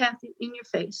 Miss Kathy, in your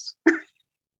face.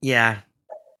 Yeah.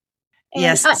 And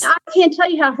yes. I can't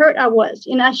tell you how hurt I was.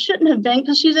 And I shouldn't have been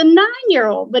because she's a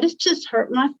 9-year-old, but it just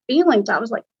hurt my feelings. I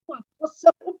was like, oh, I feel so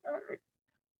hurt.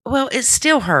 Well, it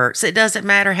still hurts. It doesn't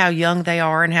matter how young they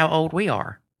are and how old we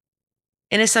are.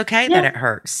 And it's okay that it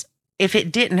hurts. If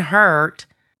it didn't hurt,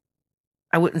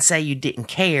 I wouldn't say you didn't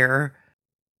care,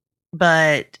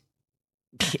 but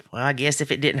well, I guess if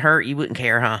it didn't hurt, you wouldn't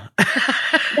care, huh?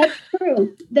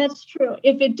 That's true.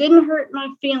 If it didn't hurt my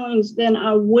feelings, then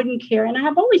I wouldn't care. And I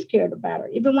have always cared about her.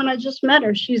 Even when I just met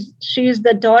her, she's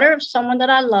the daughter of someone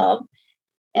that I love.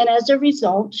 And as a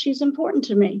result, she's important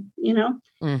to me,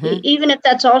 Mm-hmm. Even if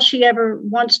that's all she ever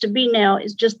wants to be now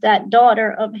is just that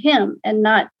daughter of him and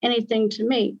not anything to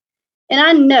me. And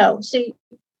I know, I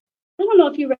don't know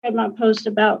if you read my post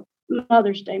about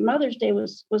Mother's Day. Mother's Day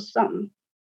was something.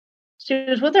 She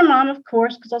was with her mom, of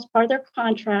course, because that's part of their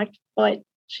contract. But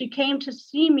she came to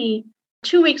see me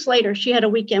 2 weeks later. She had a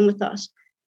weekend with us.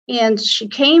 And she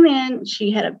came in, she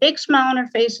had a big smile on her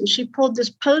face, and she pulled this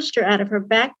poster out of her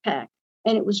backpack.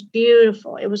 And it was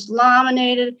beautiful. It was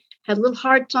laminated, had little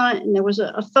hearts on it, and there was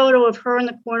a photo of her in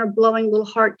the corner blowing little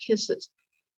heart kisses.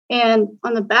 And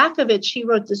on the back of it, she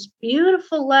wrote this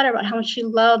beautiful letter about how much she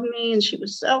loved me, and she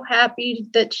was so happy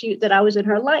that I was in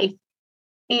her life.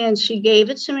 And she gave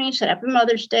it to me. She said, "Happy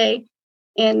Mother's Day."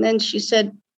 And then she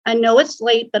said, "I know it's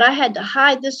late, but I had to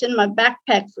hide this in my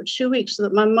backpack for 2 weeks so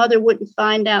that my mother wouldn't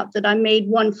find out that I made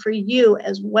one for you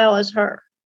as well as her."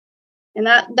 And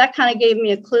that kind of gave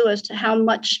me a clue as to how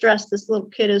much stress this little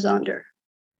kid is under.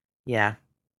 Yeah.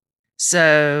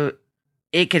 So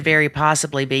it could very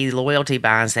possibly be loyalty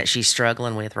binds that she's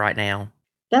struggling with right now.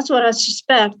 That's what I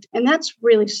suspect. And that's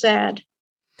really sad.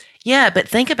 Yeah, but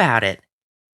think about it.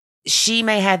 She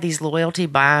may have these loyalty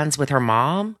binds with her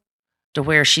mom to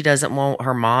where she doesn't want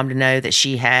her mom to know that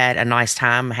she had a nice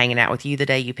time hanging out with you the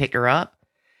day you picked her up.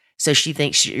 So she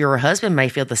thinks your husband may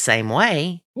feel the same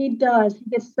way. He does. He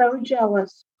gets so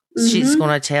jealous. She's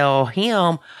going to tell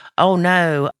him, "Oh,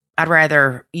 no, I'd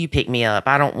rather you pick me up.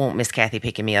 I don't want Miss Kathy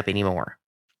picking me up anymore."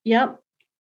 Yep.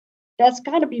 That's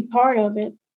got to be part of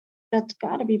it.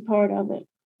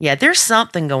 Yeah, there's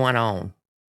something going on.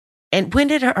 And when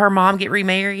did her mom get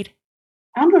remarried?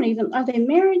 Are they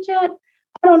married yet?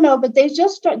 I don't know, but they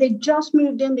just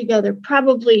moved in together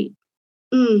probably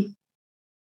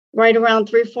right around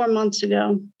 3 or 4 months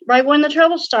ago, right when the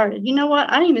trouble started. You know what?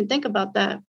 I didn't even think about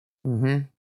that. Mm-hmm.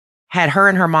 Had her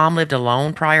and her mom lived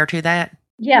alone prior to that?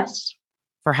 Yes.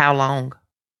 For how long?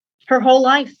 Her whole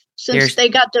life, since they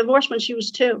got divorced when she was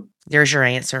 2. There's your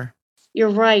answer. You're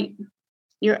right.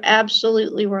 You're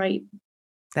absolutely right.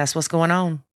 That's what's going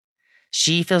on.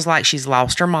 She feels like she's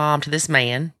lost her mom to this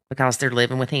man because they're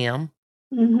living with him.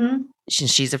 Mm-hmm.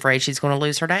 She's afraid she's going to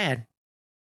lose her dad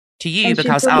to you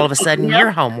because all of a sudden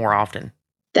you're home more often.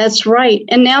 That's right.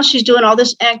 And now she's doing all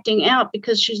this acting out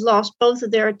because she's lost both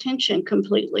of their attention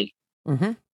completely.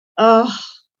 Mm-hmm. Oh,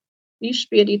 you should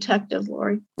be a detective,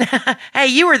 Lori. Hey,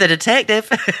 you were the detective.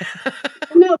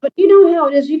 No, but you know how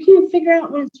it is. You can't figure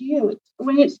out when it's you.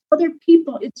 When it's other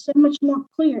people, it's so much more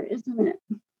clear, isn't it?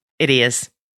 It is.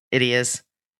 It is.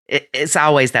 It's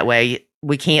always that way.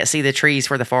 We can't see the trees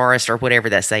for the forest or whatever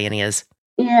that saying is.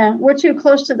 Yeah, we're too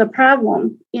close to the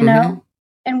problem, you know,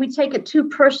 and we take it too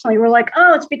personally. We're like,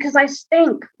 oh, it's because I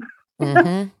stink.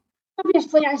 Mm-hmm.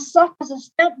 Obviously, I suck as a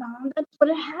stepmom. That's what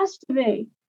it has to be.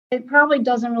 It probably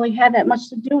doesn't really have that much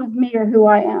to do with me or who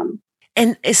I am.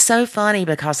 And it's so funny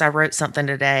because I wrote something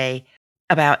today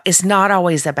about it's not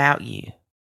always about you.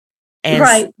 And,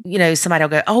 right. Somebody will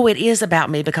go, oh, it is about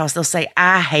me because they'll say,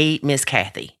 I hate Miss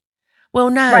Kathy. Well,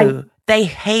 no, they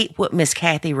hate what Miss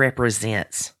Kathy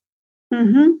represents,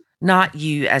 not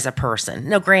you as a person.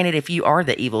 Now, granted, if you are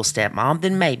the evil stepmom,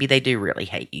 then maybe they do really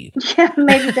hate you. Yeah,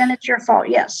 maybe then it's your fault.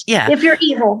 Yes. Yeah. If you're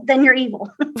evil, then you're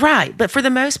evil. Right. But for the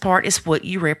most part, it's what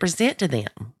you represent to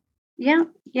them. Yeah.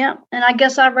 Yeah. And I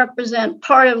guess I represent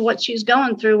part of what she's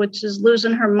going through, which is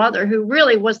losing her mother, who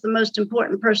really was the most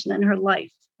important person in her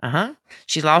life.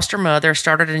 She lost her mother,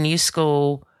 started a new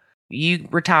school. You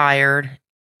retired.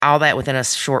 All that within a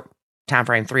short time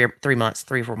frame, 3 or 4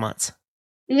 months.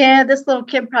 Yeah, this little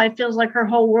kid probably feels like her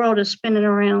whole world is spinning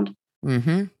around.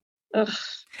 Mm-hmm. Ugh.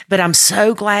 But I'm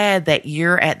so glad that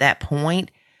you're at that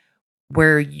point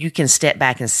where you can step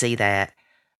back and see that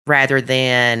rather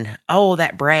than, oh,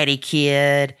 that bratty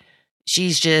kid.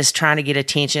 She's just trying to get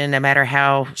attention no matter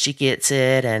how she gets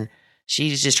it. And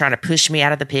she's just trying to push me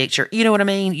out of the picture. You know what I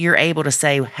mean? You're able to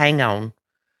say, hang on,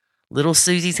 little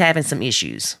Susie's having some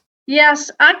issues. Yes,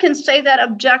 I can say that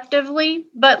objectively,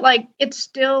 but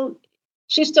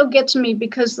she still gets me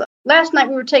because last night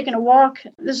we were taking a walk.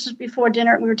 This is before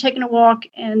dinner. We were taking a walk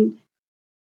and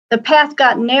the path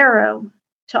got narrow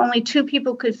to only 2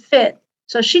 people could fit.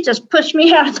 So she just pushed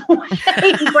me out of the way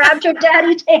and grabbed her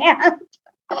daddy's hand.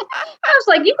 I was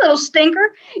like, you little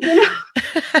stinker,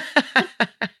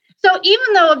 So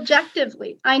even though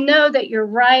objectively, I know that you're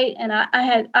right. And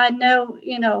I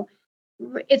know,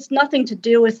 it's nothing to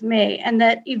do with me, and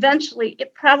that eventually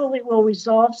it probably will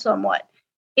resolve somewhat.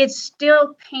 It's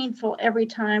still painful every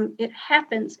time it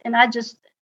happens, and I just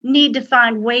need to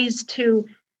find ways to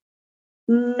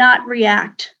not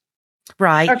react.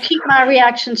 Right. Or keep my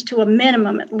reactions to a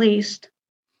minimum at least.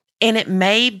 And it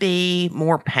may be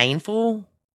more painful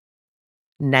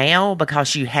now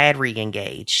because you had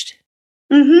re-engaged.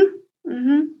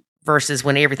 Versus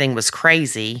when everything was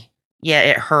crazy. Yeah,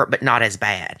 it hurt, but not as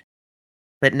bad.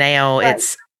 But now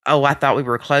it's, I thought we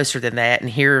were closer than that. And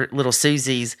here little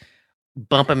Susie's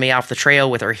bumping me off the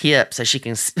trail with her hip so she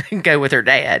can go with her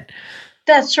dad.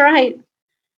 That's right.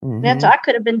 I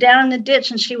could have been down in the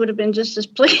ditch and she would have been just as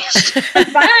pleased.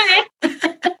 Bye.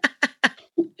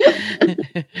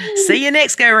 See you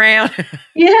next go round.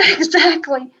 Yeah,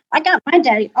 exactly. I got my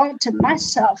daddy all to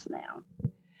myself now.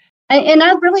 And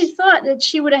I really thought that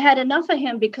she would have had enough of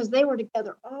him because they were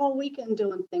together all weekend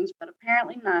doing things, but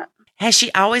apparently not. Has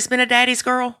she always been a daddy's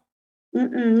girl?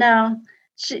 No.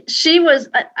 She was,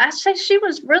 I say she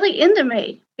was really into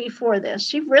me before this.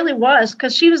 She really was,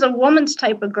 because she was a woman's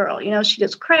type of girl. She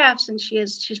does crafts and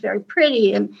she's very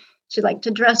pretty and she liked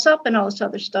to dress up and all this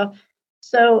other stuff.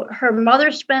 So her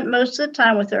mother spent most of the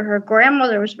time with her. Her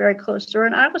grandmother was very close to her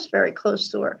and I was very close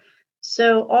to her.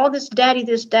 So all this daddy,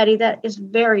 that is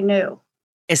very new.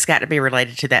 It's got to be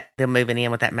related to that, them moving in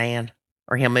with that man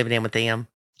or him moving in with them.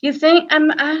 You think?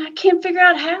 I can't figure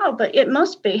out how, but it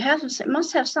must be. It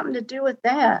must have something to do with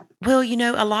that. Well,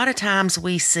 a lot of times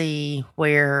we see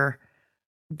where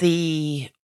the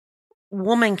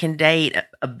woman can date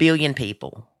a billion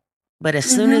people, but as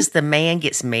soon as the man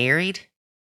gets married,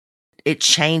 it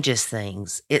changes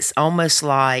things. It's almost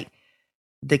like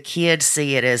the kids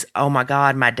see it as, oh my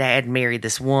God, my dad married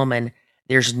this woman.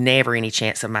 There's never any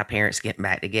chance of my parents getting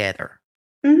back together.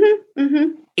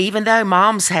 Even though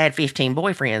mom's had 15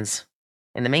 boyfriends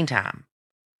in the meantime.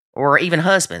 or even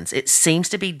husbands. It seems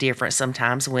to be different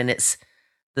sometimes when it's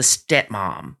the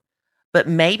stepmom. But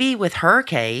maybe with her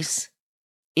case,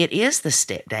 it is the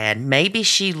stepdad. Maybe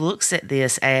she looks at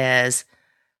this as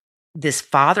this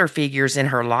father figure's in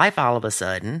her life all of a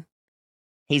sudden.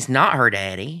 He's not her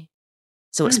daddy.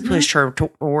 So it's pushed her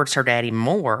towards her daddy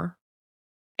more.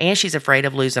 And she's afraid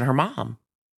of losing her mom.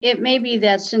 It may be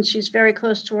that since she's very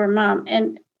close to her mom,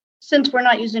 and since we're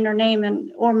not using her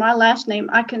name or my last name,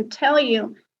 I can tell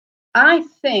you, I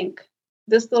think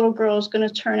this little girl is going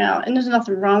to turn out, and there's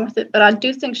nothing wrong with it, but I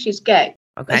do think she's gay.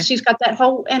 Okay. She's got that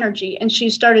whole energy, and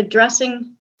she started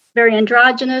dressing very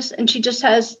androgynous, and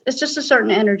it's just a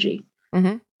certain energy.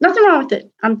 Mm-hmm. Nothing wrong with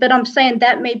it. But I'm saying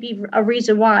that may be a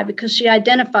reason why, because she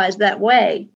identifies that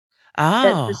way.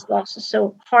 That this loss is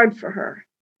so hard for her.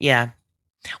 Yeah.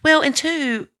 Well, and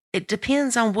two, it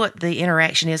depends on what the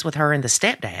interaction is with her and the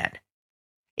stepdad.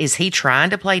 Is he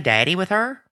trying to play daddy with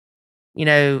her? You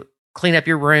know, clean up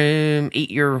your room,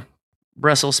 eat your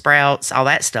Brussels sprouts, all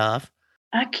that stuff.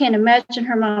 I can't imagine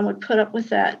her mom would put up with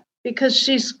that, because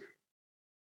she's,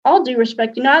 all due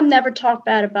respect, I never talk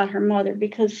bad about her mother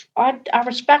because I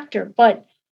respect her, but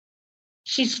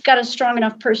she's got a strong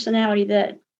enough personality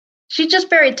that she's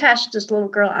just very attached to this little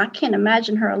girl. I can't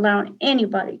imagine her allowing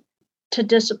anybody to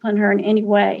discipline her in any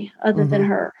way other than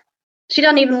her. She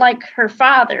doesn't even like her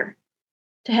father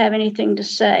to have anything to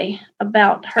say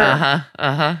about her.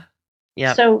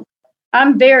 Yeah. So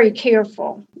I'm very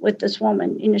careful with this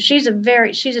woman. She's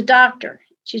a doctor.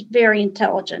 She's very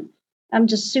intelligent. I'm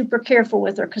just super careful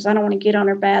with her because I don't want to get on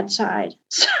her bad side.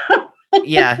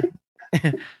 Yeah.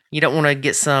 You don't want to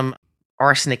get some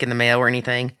arsenic in the mail or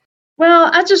anything. Well,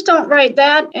 I just don't write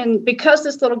that. And because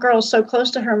this little girl is so close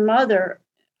to her mother,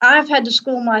 I've had to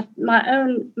school my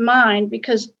own mind,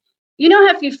 because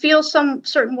if you feel some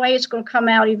certain way, it's going to come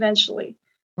out eventually.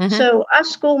 Mm-hmm. So I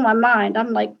school my mind.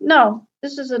 I'm like, no,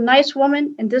 this is a nice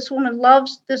woman, and this woman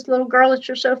loves this little girl that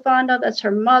you're so fond of. That's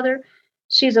her mother.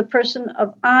 She's a person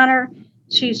of honor.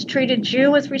 She's treated you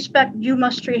with respect. You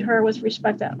must treat her with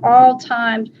respect at all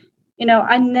times.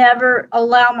 I never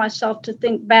allow myself to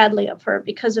think badly of her,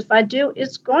 because if I do,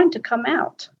 it's going to come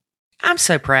out. I'm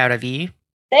so proud of you.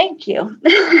 Thank you.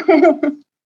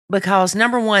 Because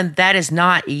number one, that is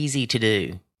not easy to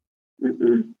do.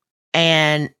 Mm-mm.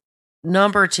 And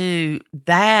number two,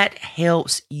 that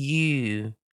helps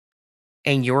you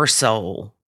and your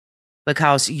soul,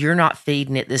 because you're not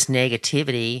feeding it this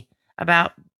negativity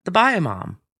about the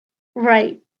biomom.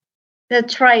 Right.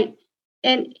 That's right.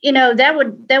 And,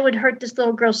 that would hurt this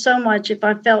little girl so much if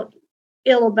I felt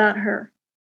ill about her.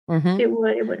 Mm-hmm.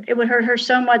 It would hurt her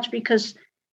so much, because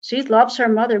she loves her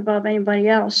mother above anybody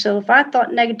else. So if I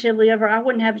thought negatively of her, I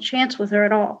wouldn't have a chance with her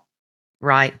at all.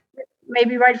 Right.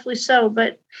 Maybe rightfully so.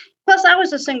 But plus, I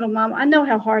was a single mom. I know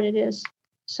how hard it is.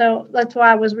 So that's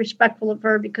why I was respectful of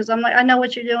her, because I'm like, I know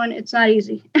what you're doing. It's not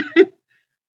easy.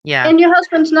 Yeah. And your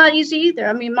husband's not easy either.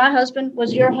 I mean, my husband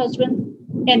was your husband,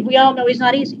 and we all know he's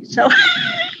not easy. So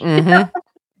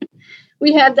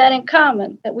we have that in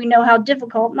common, that we know how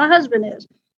difficult my husband is.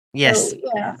 Yes. So,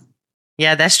 yeah.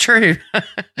 Yeah, that's true.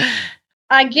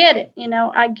 I get it.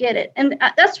 I get it. And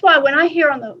that's why when I hear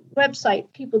on the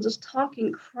website people just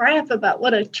talking crap about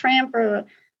what a tramp or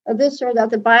this or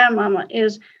that, the biomama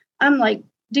is, I'm like,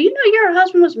 do you know your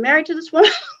husband was married to this woman?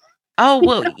 Oh,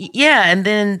 well, yeah. And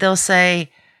then they'll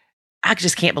say, I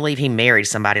just can't believe he married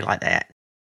somebody like that.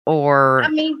 Or,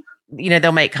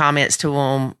 they'll make comments to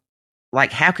him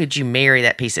like, how could you marry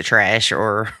that piece of trash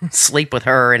or sleep with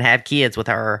her and have kids with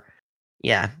her?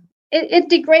 Yeah. It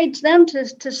degrades them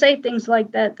to say things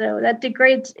like that, though. It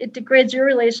degrades your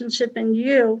relationship and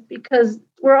you, because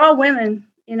we're all women.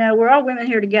 We're all women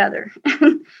here together.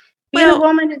 Being a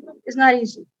woman is not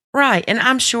easy. Right. And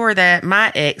I'm sure that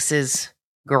my ex's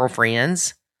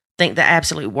girlfriends think the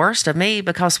absolute worst of me,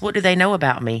 because what do they know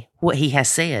about me? What he has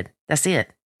said. That's it.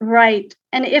 Right.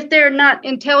 And if they're not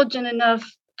intelligent enough,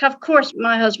 of course,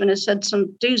 my husband has said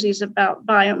some doozies about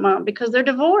biomom, because they're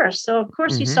divorced. So, of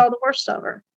course, he saw the worst of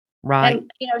her. Right.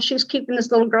 And, she's keeping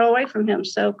this little girl away from him.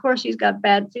 So, of course, he's got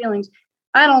bad feelings.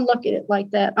 I don't look at it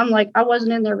like that. I'm like, I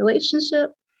wasn't in their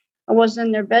relationship. I wasn't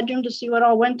in their bedroom to see what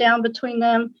all went down between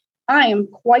them. I am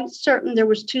quite certain there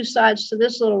was two sides to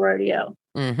this little rodeo.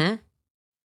 Mm-hmm.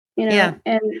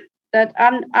 And that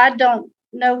I don't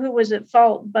know who was at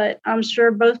fault, but I'm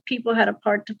sure both people had a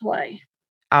part to play.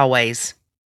 Always.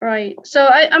 Right. So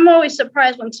I'm always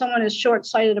surprised when someone is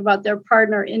short-sighted about their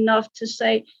partner enough to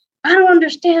say, I don't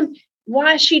understand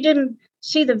why she didn't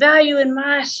see the value in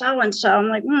my so-and-so. I'm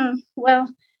like, well,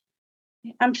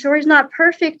 I'm sure he's not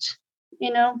perfect.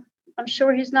 I'm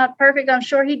sure he's not perfect. I'm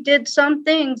sure he did some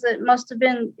things that must have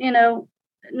been,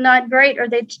 not great, or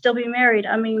they'd still be married.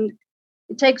 I mean,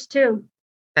 it takes two.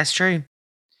 That's true.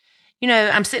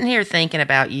 I'm sitting here thinking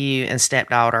about you and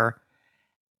Stepdaughter,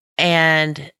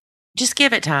 and just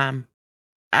give it time.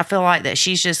 I feel like that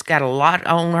she's just got a lot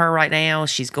on her right now.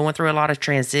 She's going through a lot of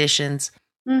transitions,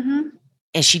 and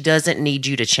she doesn't need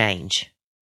you to change.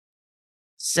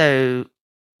 So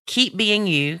keep being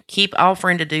you. Keep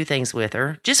offering to do things with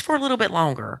her just for a little bit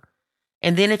longer.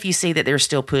 And then if you see that there's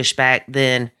still pushback,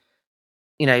 then,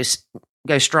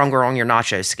 go stronger on your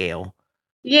nacho scale.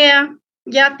 Yeah.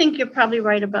 Yeah, I think you're probably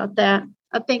right about that.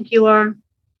 I think you are.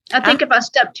 I think if I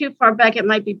step too far back, it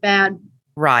might be bad.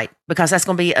 Right. Because that's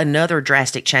going to be another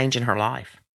drastic change in her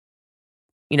life.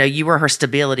 You were her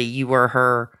stability. You were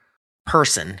her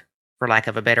person, for lack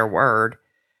of a better word.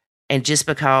 And just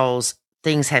because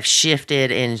things have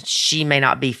shifted and she may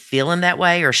not be feeling that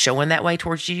way or showing that way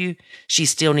towards you, she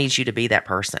still needs you to be that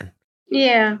person.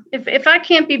 Yeah. If I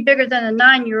can't be bigger than a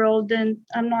 9-year-old, then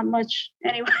I'm not much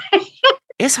anyway.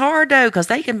 It's hard, though, because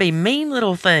they can be mean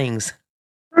little things.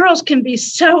 Girls can be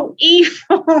so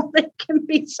evil. They can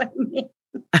be so mean.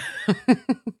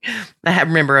 I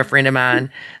remember a friend of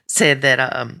mine said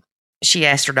that she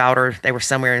asked her daughter, they were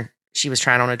somewhere and she was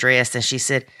trying on a dress, and she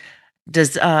said,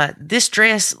 does this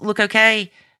dress look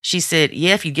okay? She said,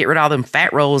 yeah, if you get rid of all them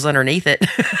fat rolls underneath it.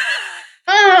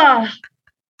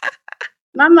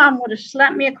 My mom would have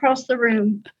slapped me across the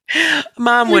room.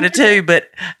 Mom would have too, but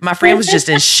my friend was just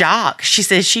in shock. She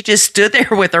said she just stood there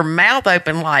with her mouth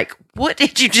open like, what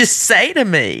did you just say to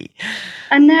me?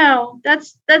 I know.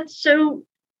 That's so,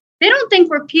 they don't think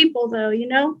we're people though,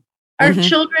 Our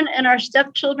children and our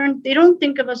stepchildren, they don't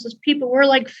think of us as people. We're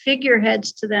like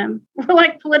figureheads to them. We're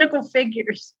like political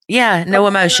figures. Yeah, no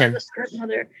emotion.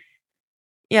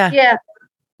 Yeah. Yeah.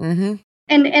 Mm-hmm.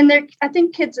 And I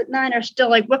think kids at 9 are still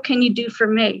like, what can you do for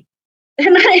me?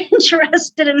 They're not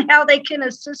interested in how they can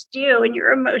assist you and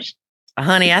your emotions.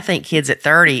 Honey, I think kids at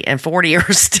 30 and 40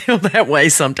 are still that way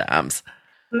sometimes.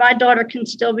 My daughter can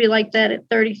still be like that at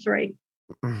 33.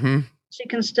 Mm-hmm. She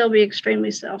can still be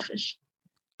extremely selfish.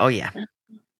 Oh, yeah.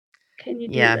 Can you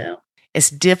do that? It's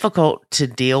difficult to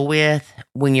deal with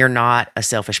when you're not a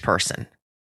selfish person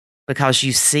because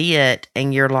you see it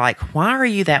and you're like, why are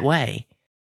you that way?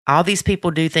 All these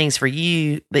people do things for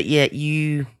you, but yet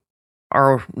you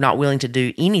are not willing to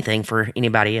do anything for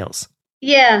anybody else.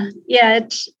 Yeah.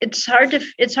 It's hard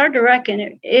to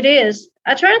reckon. It is.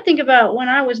 I try to think about when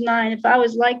I was 9, if I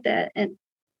was like that, and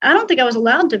I don't think I was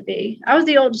allowed to be. I was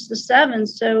the oldest of 7,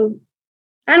 so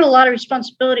I had a lot of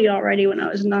responsibility already when I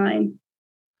was 9.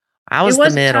 I was the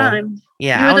middle. Time.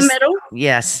 Yeah, you were the middle.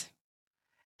 Yes,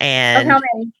 and of how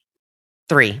many?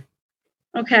 3.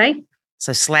 Okay.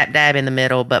 So slap dab in the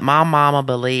middle, but my mama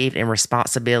believed in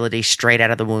responsibility straight out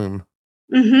of the womb.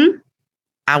 Mm-hmm.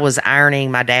 I was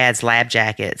ironing my dad's lab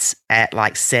jackets at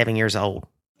like 7 years old.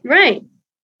 Right.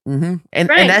 Mm-hmm. And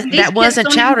that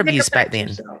wasn't child abuse back then.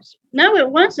 No,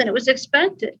 it wasn't. It was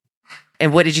expected.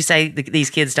 And what did you say? These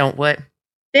kids don't what?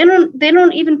 They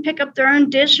don't even pick up their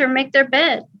own dish or make their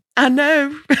bed. I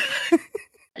know.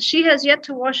 She has yet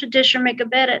to wash a dish or make a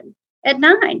bed at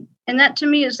 9. And that to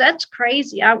me that's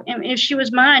crazy. I mean, if she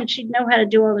was mine, she'd know how to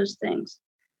do all those things.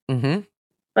 Mm-hmm.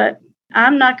 But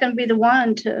I'm not going to be the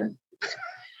one to.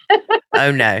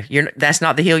 Oh no, that's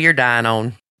not the hill you're dying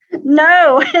on.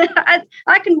 No,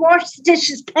 I can wash the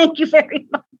dishes. Thank you very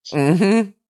much. Mm-hmm.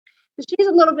 She's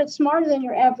a little bit smarter than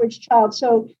your average child.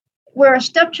 So where a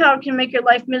stepchild can make your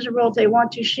life miserable if they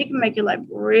want to, she can make your life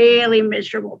really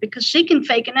miserable because she can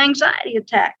fake an anxiety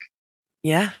attack.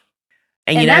 Yeah.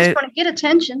 And that's going to get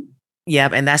attention. Yeah,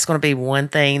 and that's going to be one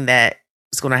thing that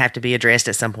is going to have to be addressed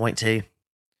at some point too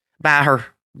by her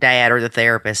dad or the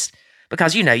therapist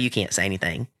because you can't say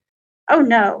anything. Oh,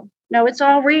 no, it's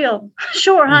all real.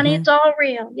 Sure, honey, It's all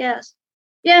real. Yes.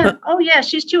 Yeah. Oh, yeah.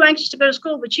 She's too anxious to go to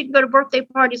school, but she can go to birthday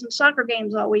parties and soccer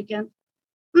games all weekend.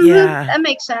 Mm-hmm. Yeah. That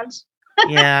makes sense.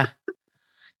 Yeah.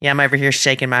 Yeah. I'm over here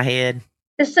shaking my head.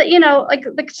 It's, like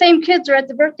the same kids are at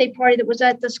the birthday party that was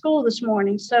at the school this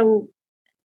morning. So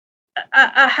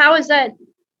how is that?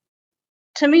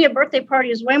 To me, a birthday party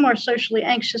is way more socially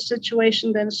anxious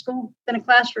situation than a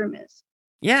classroom is.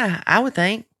 Yeah, I would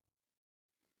think.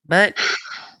 But,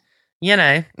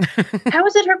 How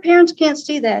is it her parents can't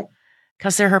see that?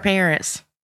 Because they're her parents.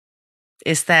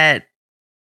 It's that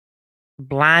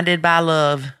blinded by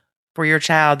love for your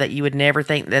child that you would never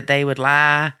think that they would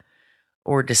lie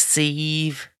or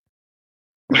deceive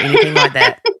or anything like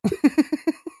that.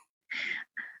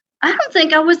 I don't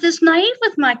think I was this naive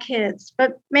with my kids,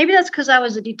 but maybe that's because I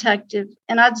was a detective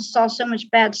and I just saw so much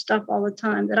bad stuff all the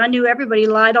time that I knew everybody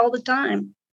lied all the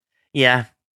time. Yeah.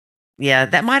 Yeah,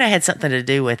 that might have had something to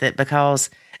do with it because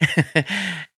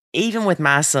even with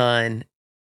my son,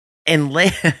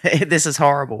 unless this is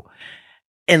horrible,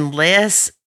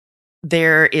 unless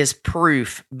there is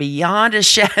proof beyond a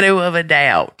shadow of a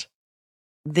doubt,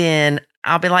 then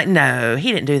I'll be like, no,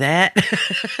 he didn't do that.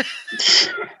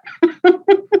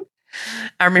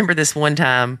 I remember this one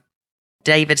time,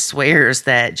 David swears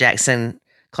that Jackson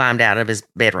climbed out of his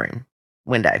bedroom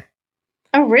window.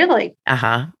 Oh, really?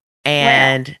 Uh-huh.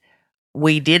 And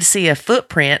we did see a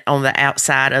footprint on the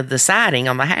outside of the siding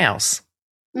on the house.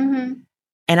 Mm-hmm.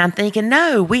 And I'm thinking,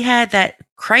 no, we had that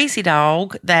crazy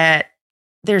dog that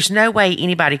there's no way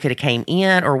anybody could have came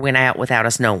in or went out without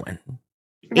us knowing.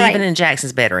 Right. Even in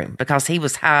Jackson's bedroom, because he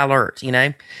was high alert,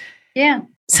 Yeah.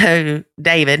 So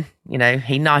David, he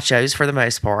nachos for the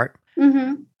most part.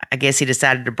 Mm-hmm. I guess he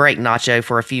decided to break Nacho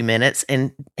for a few minutes,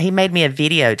 and he made me a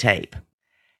videotape.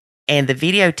 And the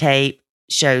videotape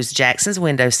shows Jackson's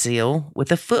windowsill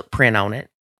with a footprint on it,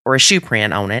 or a shoe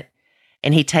print on it.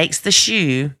 And he takes the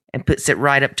shoe and puts it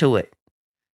right up to it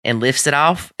and lifts it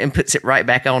off and puts it right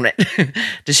back on it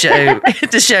to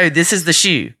show this is the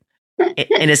shoe.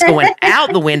 And it's going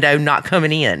out the window, not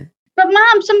coming in. But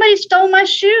Mom, somebody stole my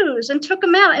shoes and took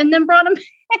them out and then brought them.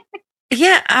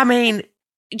 Yeah, I mean,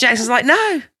 Jackson's like,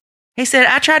 no. He said,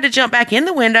 I tried to jump back in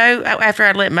the window after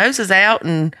I'd let Moses out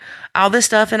and all this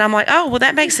stuff. And I'm like, oh, well,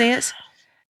 that makes sense.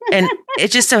 And it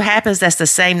just so happens that's the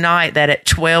same night that at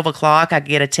 12 o'clock, I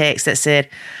get a text that said,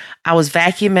 I was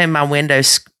vacuuming my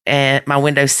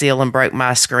windowsill and broke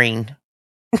my screen.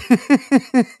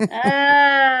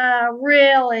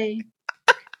 Really?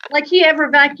 Like he ever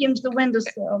vacuums the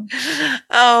windowsill.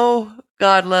 Oh,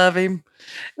 God love him.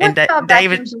 What and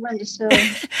David vacuums the windowsill?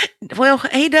 Well,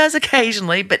 he does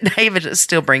occasionally, but David will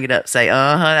still bring it up. Say,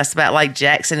 that's about like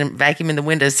Jackson vacuuming the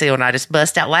windowsill. And I just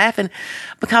bust out laughing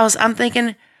because I'm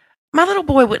thinking, my little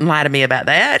boy wouldn't lie to me about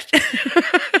that.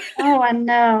 Oh, I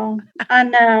know.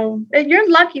 You're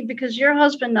lucky because your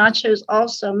husband Nacho's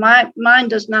also. Mine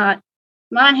does not.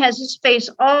 Mine has his face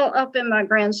all up in my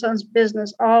grandson's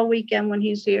business all weekend when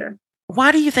he's here.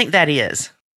 Why do you think that is?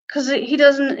 Because he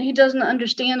doesn't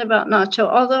understand about Nacho.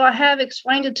 Although I have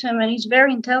explained it to him, and he's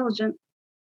very intelligent.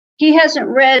 He hasn't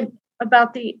read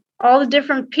about all the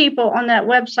different people on that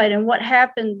website and what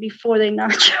happened before they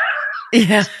Nacho.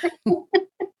 Yeah.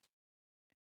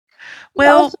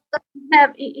 Well,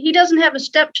 he doesn't have a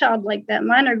stepchild like that.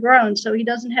 Mine are grown, so he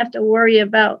doesn't have to worry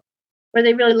about whether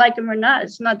they really like him or not.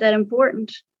 It's not that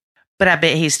important. But I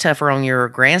bet he's tougher on your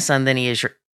grandson than he is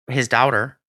his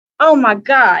daughter. Oh, my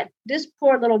God. This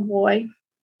poor little boy.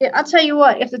 I'll tell you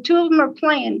what, if the two of them are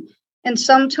playing and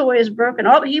some toy is broken,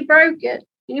 he broke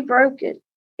it.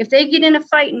 If they get in a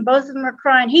fight and both of them are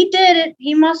crying, he did it.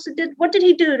 He must have did. What did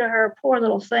he do to her? Poor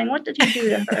little thing. What did he do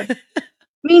to her?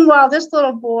 Meanwhile, this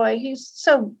little boy, he's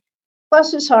so,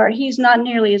 bless his heart, he's not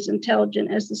nearly as intelligent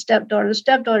as the stepdaughter. The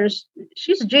stepdaughter,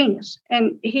 she's a genius.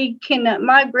 And he cannot,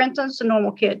 my grandson's a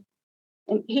normal kid.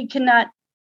 And he cannot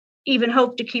even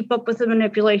hope to keep up with the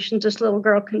manipulations this little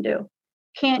girl can do.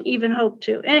 Can't even hope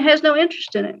to. And has no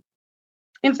interest in it.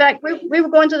 In fact, we were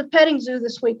going to the petting zoo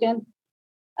this weekend.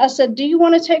 I said, do you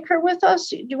want to take her with us?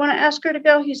 Do you want to ask her to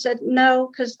go? He said,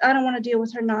 no, because I don't want to deal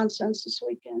with her nonsense this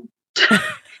weekend.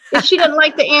 If she doesn't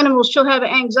like the animals, she'll have an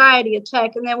anxiety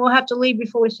attack, and then we'll have to leave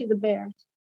before we see the bear.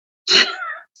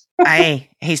 Hey,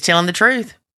 he's telling the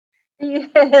truth.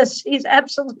 Yes, he's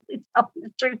absolutely telling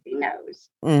the truth. He knows.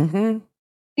 Mm-hmm.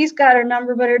 He's got her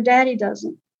number, but her daddy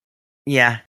doesn't.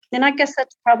 Yeah. And I guess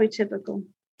that's probably typical.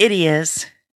 It is.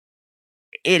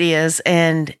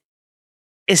 And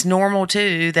it's normal,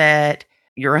 too, that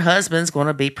your husband's going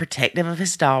to be protective of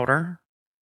his daughter,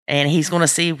 and he's going to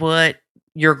see what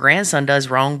your grandson does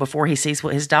wrong before he sees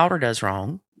what his daughter does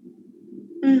wrong.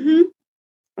 Mm-hmm.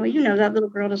 Well, that little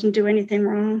girl doesn't do anything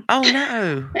wrong. Oh,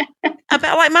 no.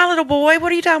 About like my little boy.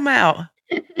 What are you talking about?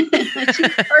 She's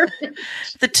perfect.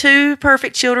 The two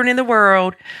perfect children in the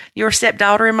world, your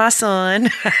stepdaughter and my son.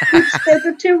 They're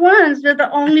the two ones. They're the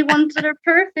only ones that are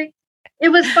perfect. It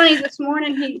was funny this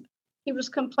morning. He was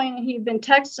complaining he'd been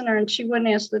texting her and she wouldn't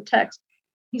answer the text.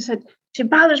 He said, she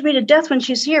bothers me to death when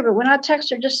she's here, but when I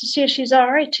text her just to see if she's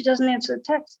all right, she doesn't answer the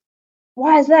text.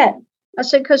 Why is that? I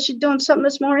said, because she's doing something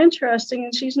that's more interesting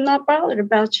and she's not bothered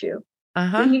about you.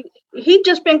 Uh-huh. He'd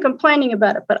just been complaining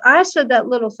about it, but I said that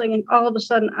little thing and all of a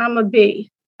sudden I'm a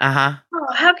bee. Uh-huh.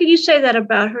 Oh, how could you say that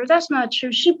about her? That's not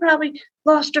true. She probably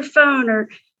lost her phone or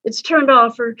it's turned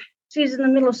off or she's in the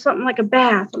middle of something like a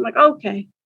bath. I'm like, okay.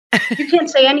 You can't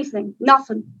say anything.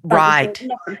 Nothing. Right.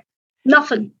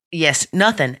 Nothing. Yes,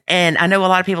 nothing. And I know a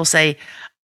lot of people say,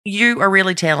 you are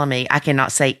really telling me I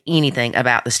cannot say anything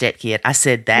about the stepkid. I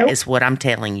said, that is what I'm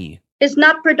telling you. It's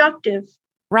not productive.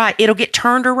 Right. It'll get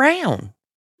turned around.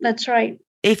 That's right.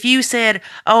 If you said,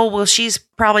 oh, well, she's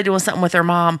probably doing something with her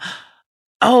mom.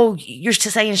 Oh, you're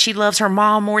saying she loves her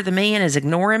mom more than me and is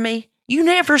ignoring me? You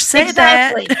never said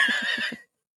that.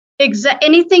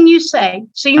 Anything you say.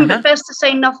 So you best to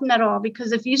say nothing at all,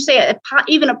 because if you say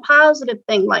even a positive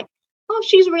thing like, oh,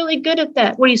 she's really good at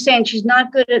that. What are you saying? She's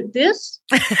not good at this?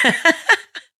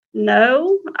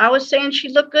 No, I was saying she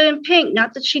looked good in pink,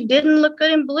 not that she didn't look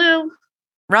good in blue.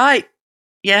 Right.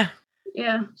 Yeah.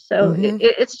 Yeah. So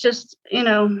it's just,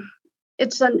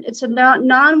 it's a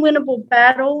non-winnable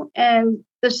battle. And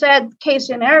the sad case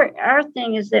in our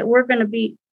thing is that we're going to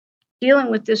be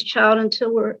dealing with this child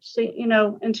until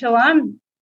I'm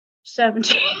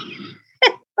 70.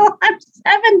 Until I'm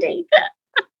 70.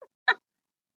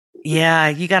 Yeah,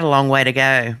 you got a long way to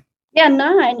go. Yeah,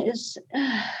 9 is.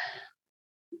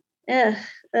 And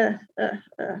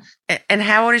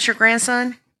how old is your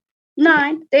grandson?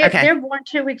 9. They're born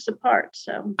 2 weeks apart.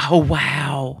 So. Oh,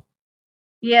 wow.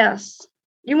 Yes.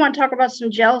 You want to talk about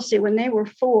some jealousy? When they were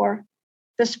 4,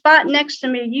 the spot next to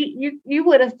me, you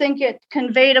would have think it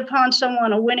conveyed upon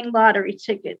someone a winning lottery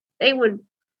ticket. They would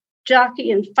jockey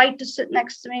and fight to sit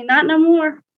next to me. Not no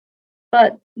more.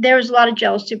 But there was a lot of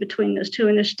jealousy between those two,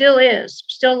 and there still is.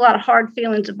 Still a lot of hard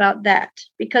feelings about that,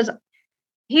 because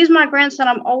he's my grandson.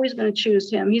 I'm always going to choose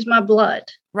him. He's my blood.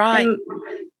 Right. And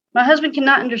my husband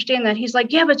cannot understand that. He's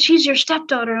like, yeah, but she's your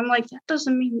stepdaughter. I'm like, that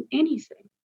doesn't mean anything.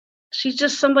 She's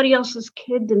just somebody else's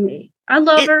kid to me. I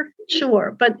love her,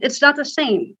 sure, but it's not the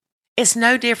same. It's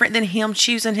no different than him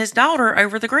choosing his daughter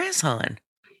over the grandson.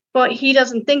 But he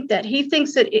doesn't think that. He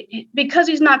thinks that because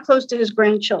he's not close to his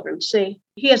grandchildren. See,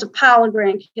 he has a pile of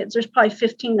grandkids. There's probably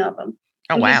 15 of them.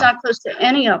 Oh, and wow. He's not close to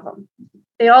any of them.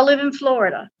 They all live in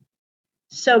Florida.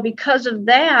 So because of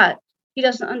that, he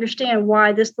doesn't understand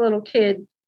why this little kid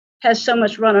has so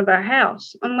much run of our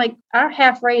house. I'm like, I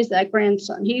half raised that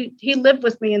grandson. He lived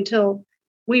with me until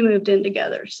we moved in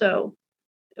together. So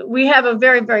we have a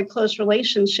very, very close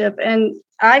relationship. And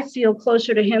I feel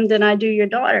closer to him than I do your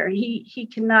daughter. He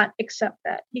cannot accept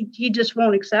that. He just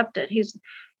won't accept it.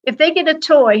 If they get a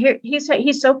toy,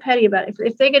 he's so petty about it.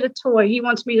 If they get a toy, he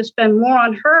wants me to spend more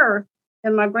on her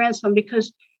than my grandson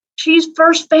because she's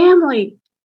first family.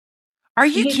 Are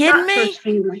you kidding me? First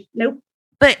family. Nope.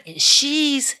 But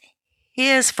she's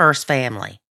his first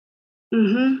family.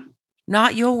 Mm-hmm.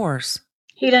 Not yours.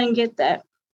 He doesn't get that.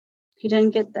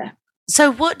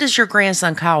 So what does your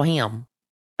grandson call him?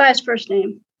 By his first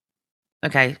name.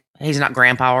 Okay. He's not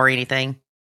grandpa or anything?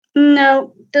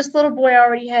 No. This little boy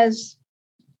already has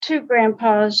 2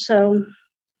 grandpas, so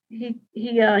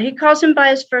he calls him by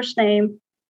his first name,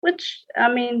 which,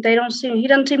 I mean, he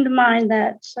doesn't seem to mind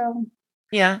that, so.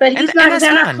 Yeah. But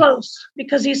they're not close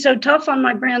because he's so tough on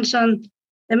my grandson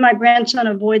that my grandson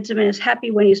avoids him and is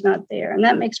happy when he's not there. And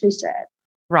that makes me sad.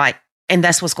 Right. And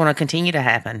that's what's going to continue to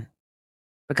happen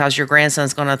because your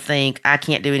grandson's going to think, I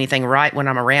can't do anything right when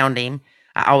I'm around him.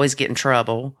 I always get in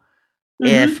trouble.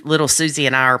 Mm-hmm. If little Susie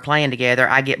and I are playing together,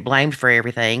 I get blamed for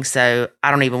everything. So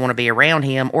I don't even want to be around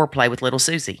him or play with little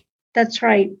Susie. That's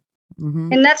right.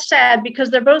 Mm-hmm. And that's sad because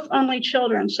they're both only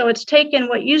children. So it's taken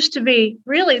what used to be,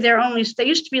 really, they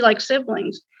used to be like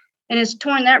siblings. And it's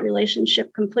torn that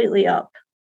relationship completely up.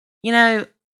 You know,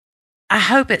 I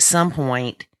hope at some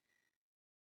point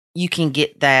you can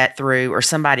get that through or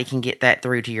somebody can get that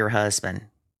through to your husband.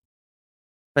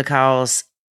 Because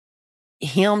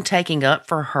him taking up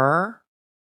for her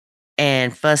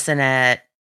and fussing at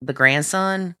the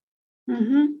grandson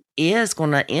mm-hmm. is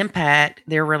going to impact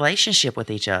their relationship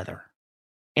with each other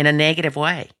in a negative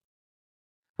way.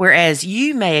 Whereas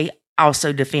you may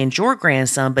also defend your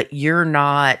grandson, but you're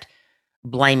not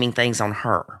blaming things on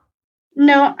her.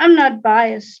 No, I'm not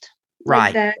biased. Right.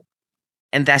 Like that.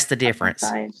 And that's the difference.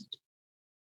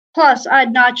 Plus, I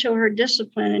nacho her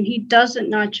discipline, and he doesn't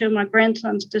nacho my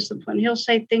grandson's discipline. He'll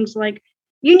say things like,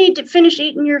 you need to finish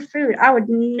eating your food. I would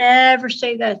never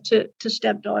say that to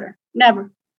stepdaughter.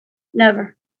 Never.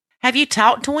 Have you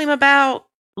talked to him about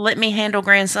let me handle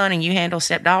grandson and you handle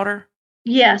stepdaughter?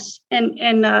 Yes. And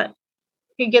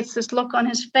he gets this look on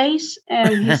his face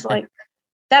and he's like,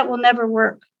 that will never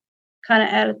work kind of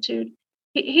attitude.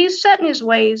 He's set in his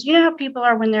ways. You know how people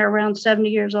are when they're around 70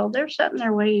 years old. They're set in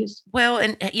their ways. Well,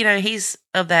 and, you know, he's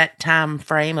of that time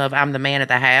frame of I'm the man of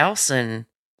the house and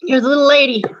you're the little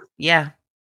lady. Yeah.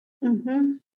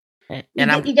 Mm-hmm.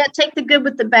 And you got to take the good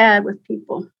with the bad with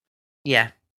people. Yeah.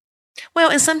 Well,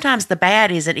 and sometimes the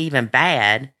bad isn't even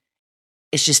bad.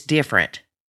 It's just different.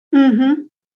 Mm-hmm.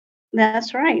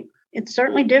 That's right. It's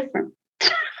certainly different.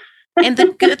 And the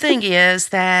good thing is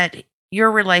that your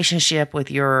relationship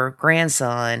with your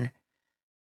grandson,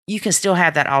 you can still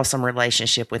have that awesome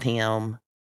relationship with him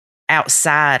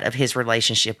outside of his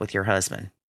relationship with your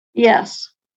husband. Yes,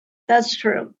 that's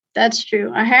true. That's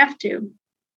true. I have to.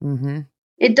 Mm-hmm.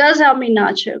 It does help me,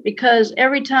 Nacho, because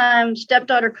every time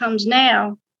stepdaughter comes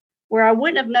now, where I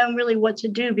wouldn't have known really what to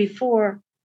do before,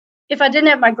 if I didn't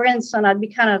have my grandson, I'd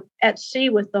be kind of at sea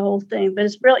with the whole thing. But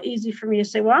it's real easy for me to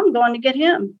say, well, I'm going to get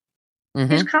him.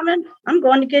 Mm-hmm. He's coming. I'm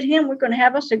going to get him. We're going to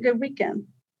have us a good weekend.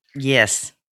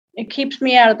 Yes. It keeps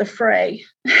me out of the fray.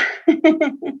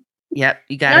 Yep.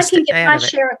 You got to stay out of it. I can get my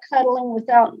share of cuddling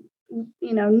without,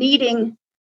 needing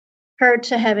her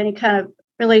to have any kind of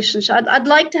relationship. I'd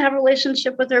like to have a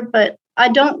relationship with her, but I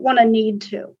don't want to need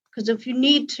to. Because if you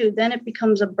need to, then it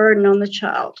becomes a burden on the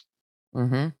child.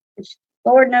 Mm-hmm.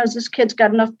 Lord knows this kid's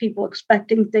got enough people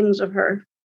expecting things of her.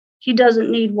 He doesn't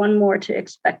need one more to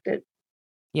expect it.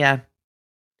 Yeah.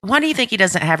 Why do you think he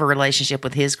doesn't have a relationship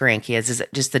with his grandkids? Is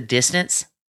it just the distance?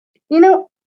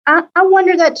 I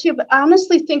wonder that too, but I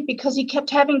honestly think because he kept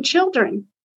having children.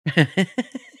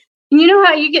 You know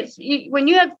how when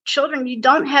you have children, you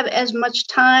don't have as much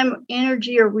time,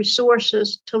 energy, or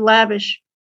resources to lavish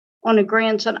on a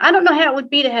grandson. I don't know how it would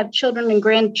be to have children and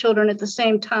grandchildren at the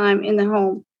same time in the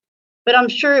home, but I'm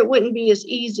sure it wouldn't be as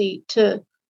easy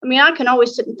I can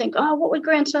always sit and think, oh, what would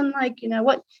grandson like?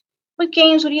 What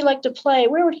games would he like to play?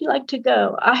 Where would he like to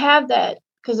go? I have that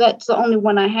because that's the only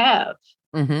one I have.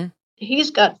 Mm-hmm.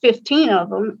 He's got 15 of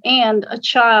them and a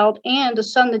child and a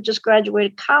son that just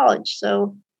graduated college.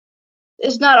 So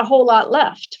there's not a whole lot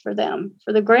left for them,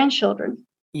 for the grandchildren.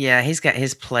 Yeah, he's got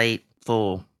his plate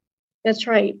full. That's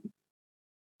right.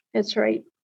 That's right.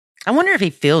 I wonder if he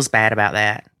feels bad about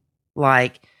that.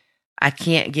 Like, I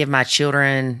can't give my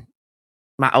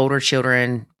older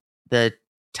children, the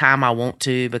time I want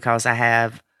to because I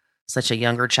have such a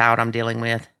younger child I'm dealing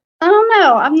with. I don't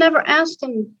know. I've never asked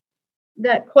him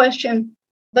that question,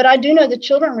 but I do know the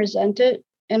children resent it.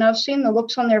 And I've seen the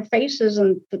looks on their faces,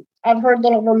 and I've heard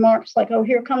little remarks like, oh,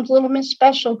 here comes little Miss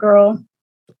Special Girl.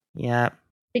 Yeah.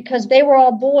 Because they were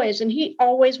all boys, and he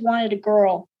always wanted a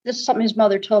girl. This is something his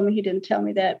mother told me. He didn't tell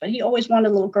me that, but he always wanted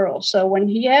a little girl. So when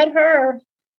he had her,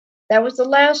 that was the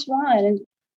last one. And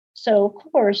so, of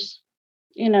course,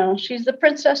 she's the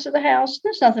princess of the house.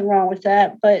 There's nothing wrong with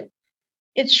that, but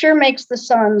it sure makes the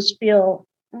sons feel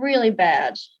really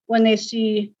bad when they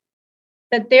see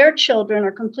that their children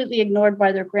are completely ignored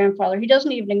by their grandfather. He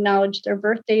doesn't even acknowledge their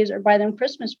birthdays or buy them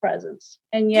Christmas presents.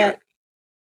 And yet...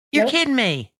 You're kidding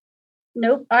me.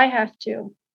 Nope, I have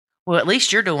to. Well, at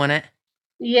least you're doing it.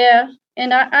 Yeah,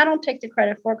 and I don't take the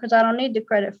credit for it because I don't need the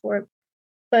credit for it.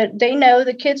 But they know,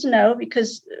 the kids know,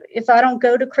 because if I don't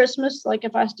go to Christmas, like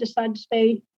if I decide to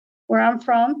stay where I'm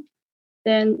from,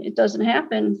 then it doesn't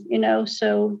happen,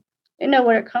 so they know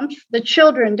where it comes from.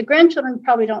 The grandchildren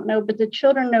probably don't know, but the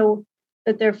children know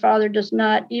that their father does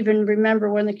not even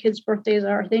remember when the kids' birthdays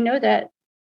are. They know that,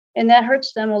 and that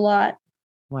hurts them a lot.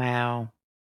 Wow.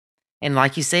 And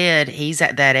like you said, he's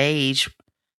at that age.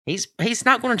 He's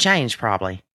not going to change,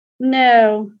 probably.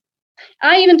 No.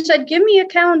 I even said, give me a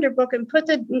calendar book and put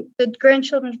the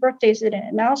grandchildren's birthdays in it,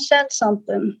 and I'll send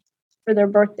something for their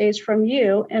birthdays from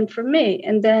you and from me,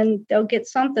 and then they'll get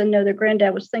something, know their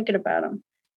granddad was thinking about them.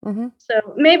 Mm-hmm.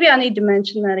 So maybe I need to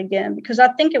mention that again, because I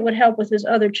think it would help with his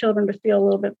other children to feel a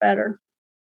little bit better.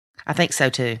 I think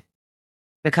so, too.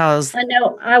 Because I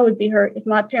know I would be hurt if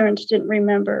my parents didn't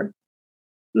remember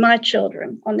my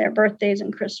children on their birthdays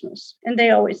and Christmas. And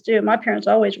they always do. My parents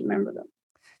always remember them.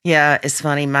 Yeah, it's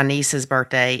funny. My niece's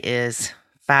birthday is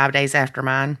 5 days after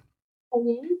mine.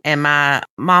 Mm-hmm. And my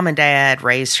mom and dad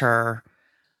raised her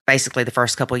basically the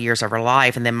first couple of years of her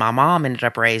life. And then my mom ended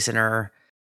up raising her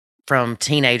from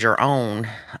teenager on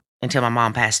until my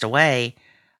mom passed away.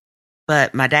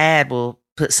 But my dad will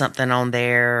put something on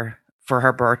there for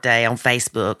her birthday on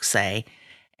Facebook, say,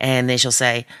 and then she'll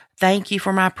say, thank you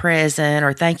for my present,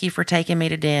 or thank you for taking me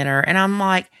to dinner. And I'm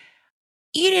like,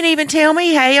 you didn't even tell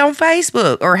me hey on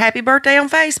Facebook or happy birthday on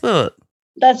Facebook.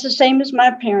 That's the same as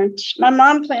my parents. My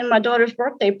mom planned my daughter's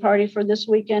birthday party for this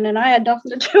weekend, and I had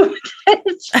nothing to do with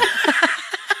it.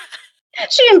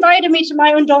 She invited me to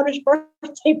my own daughter's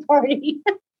birthday party.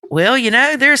 Well,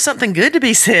 there's something good to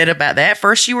be said about that.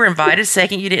 First, you were invited.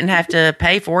 Second, you didn't have to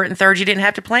pay for it. And third, you didn't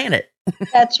have to plan it.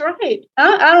 That's right.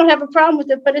 I don't have a problem with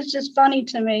it, but it's just funny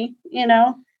to me, Yeah.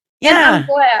 And I'm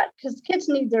glad, because kids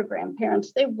need their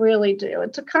grandparents. They really do.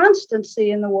 It's a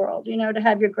constancy in the world, to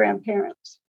have your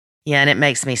grandparents. Yeah, and it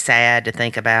makes me sad to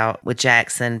think about with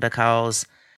Jackson, because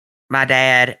my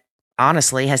dad,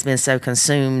 honestly, has been so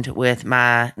consumed with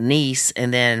my niece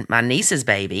and then my niece's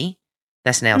baby,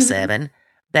 that's now 7,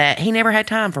 that he never had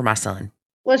time for my son.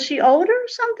 Was she older or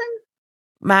something?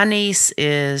 My niece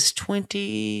is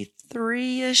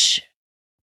 23-ish,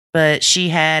 but she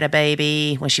had a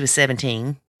baby when she was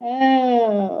 17.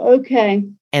 Oh, okay.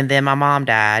 And then my mom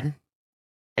died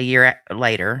a year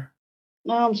later.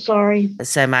 Oh, I'm sorry.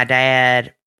 So my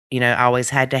dad, always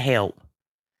had to help.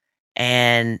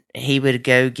 And he would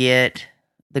go get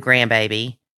the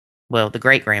grandbaby, the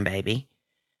great-grandbaby,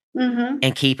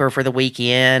 and keep her for the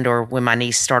weekend. Or when my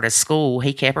niece started school,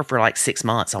 he kept her for like 6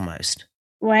 months almost.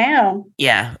 Wow.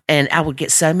 Yeah. And I would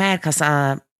get so mad because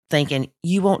I'm thinking,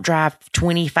 you won't drive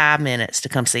 25 minutes to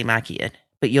come see my kid,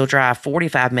 but you'll drive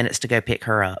 45 minutes to go pick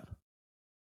her up.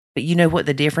 But you know what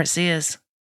the difference is?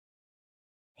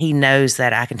 He knows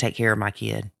that I can take care of my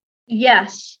kid.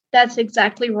 Yes, that's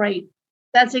exactly right.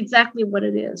 That's exactly what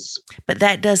it is. But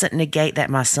that doesn't negate that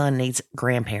my son needs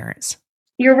grandparents.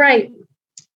 You're right.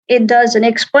 It does. And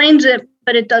explains it,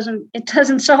 but it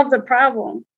doesn't solve the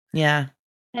problem. Yeah.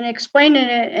 And explaining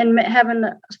it and having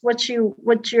what you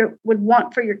would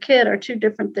want for your kid are two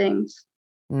different things.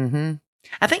 Mm-hmm.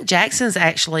 I think Jackson's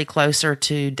actually closer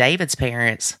to David's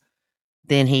parents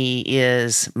than he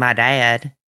is my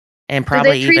dad. And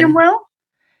probably do they treat him well?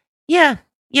 Yeah.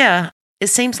 Yeah. It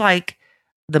seems like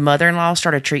the mother-in-law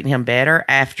started treating him better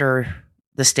after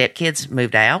the stepkids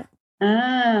moved out.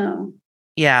 Oh.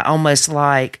 Yeah. Almost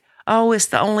like, oh, it's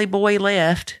the only boy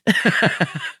left.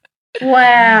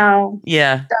 Wow.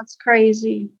 Yeah. That's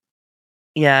crazy.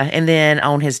 Yeah. And then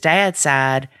on his dad's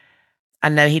side, I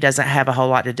know he doesn't have a whole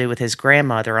lot to do with his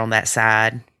grandmother on that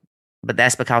side, but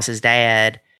that's because his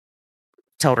dad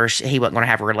told her he wasn't going to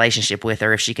have a relationship with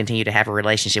her if she continued to have a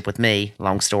relationship with me.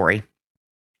 Long story.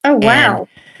 Oh, wow.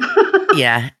 And,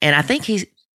 yeah. And I think he's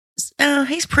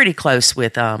pretty close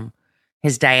with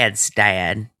his dad's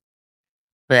dad,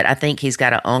 but I think he's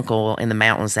got an uncle in the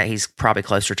mountains that he's probably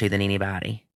closer to than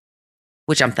anybody,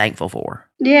 which I'm thankful for.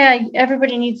 Yeah,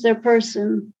 everybody needs their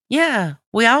person. Yeah,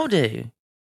 we all do.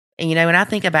 And, when I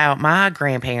think about my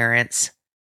grandparents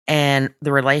and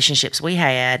the relationships we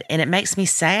had, and it makes me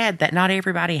sad that not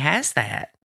everybody has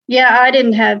that. Yeah, I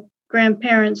didn't have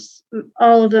grandparents.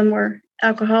 All of them were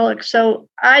alcoholics. So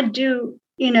I do,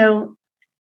 I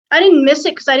didn't miss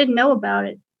it because I didn't know about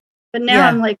it. But now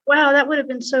I'm like, wow, that would have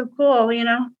been so cool,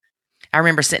 I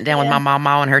remember sitting down with my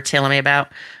mama and her telling me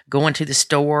about going to the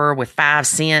store with 5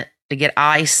 cents to get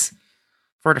ice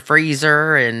for the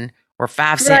freezer or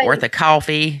 5 cents worth of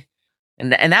coffee.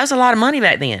 And that was a lot of money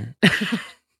back then.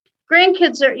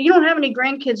 Grandkids you don't have any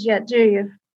grandkids yet, do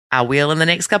you? I will in the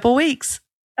next couple of weeks.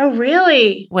 Oh,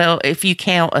 really? Well, if you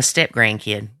count a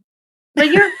step-grandkid. But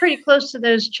you're pretty close to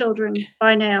those children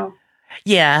by now.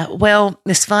 Yeah. Well,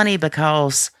 it's funny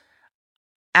because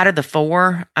out of the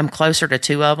 4, I'm closer to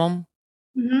 2 of them.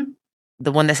 Mm-hmm.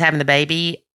 The one that's having the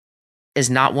baby is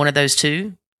not one of those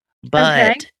 2,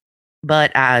 but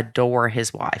I adore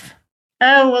his wife.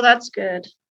 Oh, well, that's good.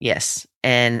 Yes.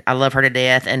 And I love her to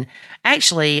death. And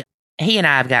actually, he and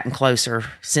I have gotten closer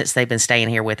since they've been staying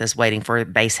here with us, waiting for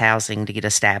base housing to get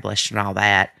established and all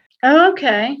that. Oh,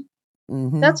 okay.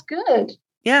 Mm-hmm. That's good.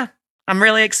 Yeah. I'm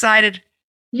really excited.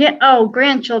 Yeah. Oh,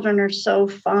 grandchildren are so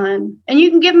fun. And you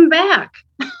can give them back.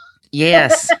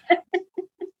 Yes.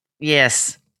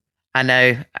 Yes. I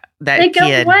know. They go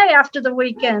away after the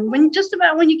weekend. When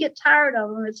you get tired of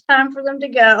them, it's time for them to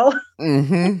go.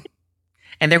 Mm-hmm.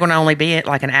 And they're going to only be at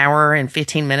like an hour and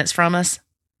 15 minutes from us.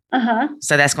 Uh-huh.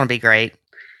 So that's going to be great.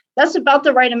 That's about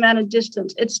the right amount of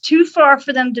distance. It's too far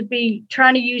for them to be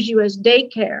trying to use you as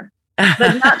daycare,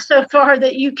 but not so far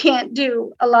that you can't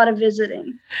do a lot of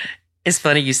visiting. It's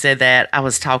funny you said that. I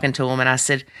was talking to them and I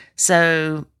said,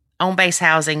 so on base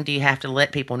housing, do you have to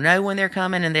let people know when they're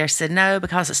coming? And they said, no,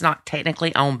 because it's not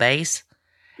technically on base.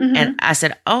 Mm-hmm. And I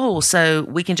said, oh, so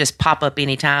we can just pop up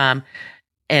anytime.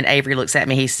 And Avery looks at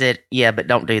me. He said, yeah, but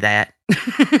don't do that.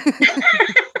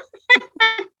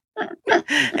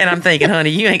 And I'm thinking, honey,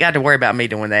 you ain't got to worry about me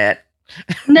doing that.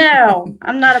 No,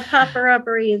 I'm not a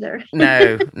popper-upper either.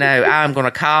 No, I'm going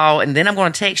to call and then I'm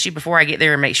going to text you before I get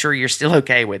there and make sure you're still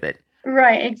okay with it.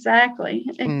 Right, exactly.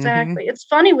 Mm-hmm. It's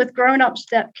funny with grown-up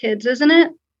stepkids, isn't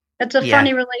it? It's a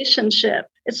funny relationship.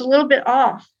 It's a little bit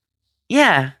off.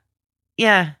 Yeah.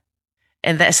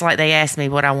 And that's like they asked me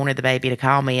what I wanted the baby to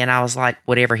call me, and I was like,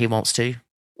 whatever he wants to.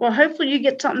 Well, hopefully you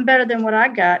get something better than what I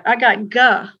got. I got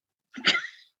Guh.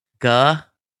 Guh?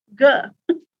 Guh.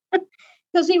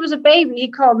 Because he was a baby. He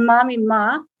called Mommy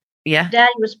Ma. Yeah.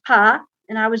 Daddy was Pa,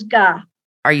 and I was Guh.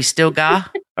 Are you still Guh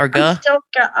or Guh? I'm still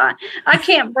Guh. I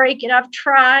can't break it. I've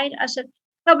tried. I said,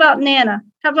 how about Nana?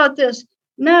 How about this?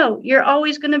 No, you're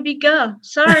always going to be Guh.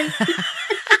 Sorry.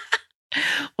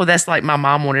 Well, that's like my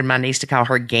mom wanted my niece to call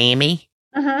her Gammy.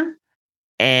 Uh-huh.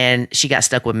 And she got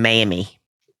stuck with Mammy.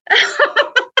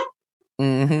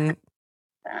 Mm-hmm.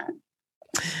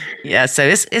 Yeah, so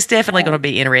it's definitely going to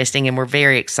be interesting, and we're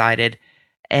very excited.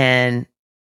 And,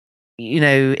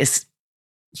 it's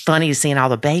funny seeing all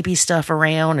the baby stuff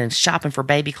around and shopping for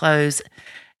baby clothes.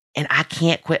 And I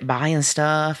can't quit buying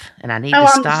stuff, and I need to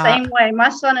stop. I'm the same way. My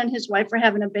son and his wife are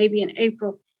having a baby in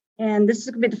April, and this is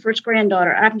going to be the first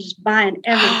granddaughter. I'm just buying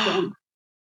everything.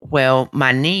 Well,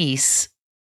 my niece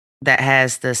that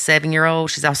has the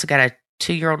 7-year-old, she's also got a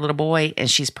 2-year-old little boy,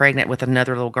 and she's pregnant with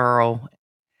another little girl.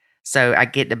 So I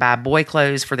get to buy boy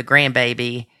clothes for the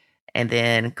grandbaby, and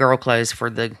then girl clothes for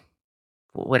the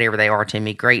whatever they are to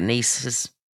me, great nieces.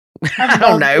 I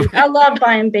don't know. I love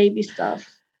buying baby stuff.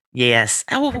 Yes.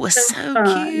 Oh, it was so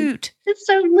cute. It's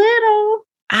so little.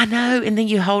 I know. And then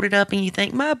you hold it up and you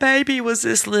think, my baby was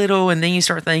this little. And then you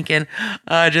start thinking,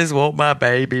 I just want my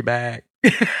baby back.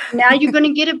 Now you're going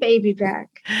to get a baby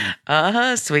back.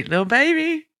 Sweet little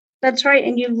baby. That's right.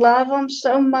 And you love them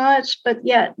so much, but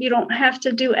yet you don't have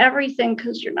to do everything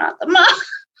because you're not the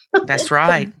mom. That's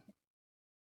right.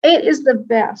 It is the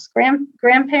best.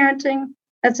 Grandparenting.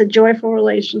 That's a joyful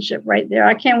relationship right there.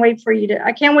 I can't wait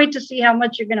to see how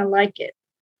much you're going to like it.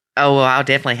 Oh, well, I'll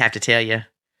definitely have to tell you.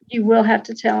 You will have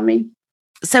to tell me.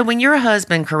 So when your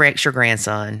husband corrects your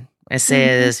grandson and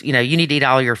says, you need to eat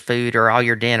all your food or all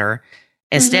your dinner,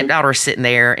 and stepdaughter's sitting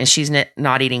there and she's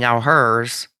not eating all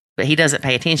hers, but he doesn't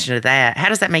pay attention to that, how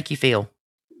does that make you feel?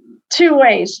 2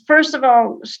 ways. First of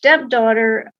all,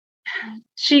 stepdaughter,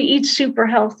 she eats super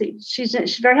healthy. She's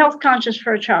very health conscious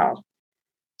for a child.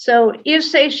 So if,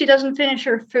 say, she doesn't finish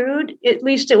her food, at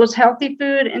least it was healthy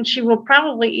food, and she will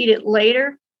probably eat it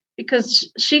later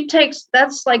because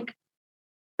that's like,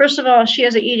 first of all, she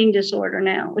has an eating disorder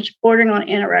now, which is bordering on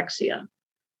anorexia.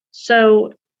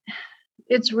 So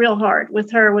it's real hard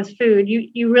with her with food.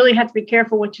 You really have to be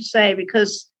careful what you say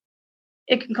because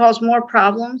it can cause more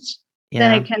problems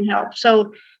than it can help.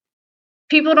 So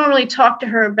people don't really talk to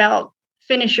her about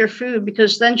finish your food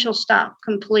because then she'll stop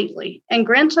completely. And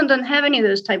grandson doesn't have any of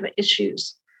those type of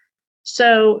issues.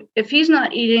 So if he's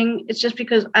not eating, it's just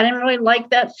because I didn't really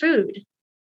like that food.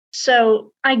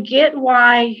 So I get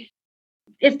why,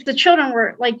 if the children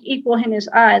were like equal in his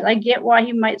eyes, I get why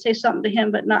he might say something to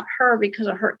him, but not her because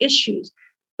of her issues.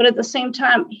 But at the same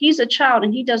time, he's a child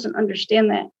and he doesn't understand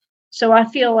that. So I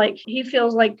feel like he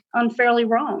feels like unfairly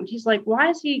wronged. He's like, why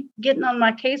is he getting on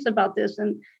my case about this?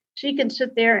 And she can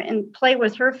sit there and play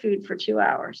with her food for 2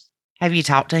 hours. Have you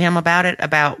talked to him about it,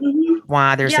 about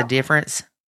why there's a difference?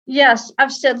 Yes.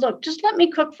 I've said, look, just let me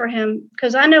cook for him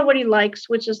because I know what he likes,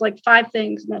 which is like 5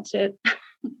 things and that's it.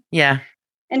 Yeah.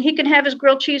 And he can have his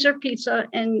grilled cheese or pizza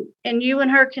and you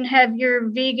and her can have your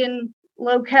vegan,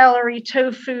 low calorie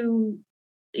tofu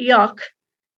yuck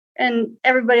and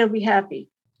everybody will be happy.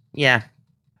 Yeah.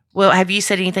 Well, have you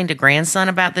said anything to grandson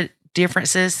about the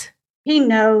differences? He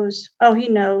knows. Oh, he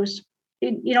knows.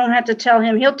 You don't have to tell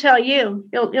him. He'll tell you.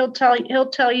 He'll tell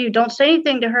you. Don't say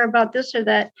anything to her about this or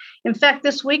that. In fact,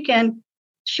 this weekend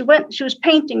she was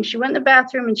painting. She went in the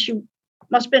bathroom and she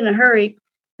must have been in a hurry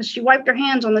because she wiped her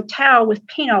hands on the towel with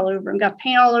paint all over and got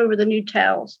paint all over the new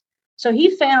towels. So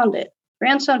he found it.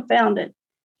 Grandson found it.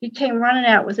 He came running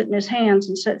out with it in his hands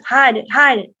and said, hide it.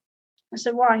 I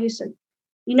said, why? He said,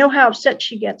 you know how upset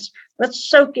she gets. Let's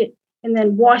soak it and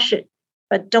then wash it.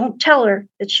 But don't tell her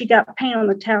that she got paint on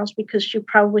the towels because she'll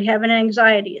probably have an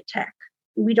anxiety attack.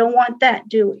 We don't want that,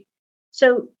 do we?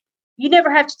 So you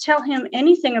never have to tell him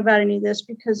anything about any of this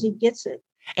because he gets it.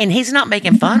 And he's not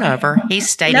making fun of her. He's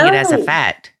stating it as a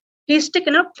fact. He's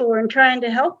sticking up for her and trying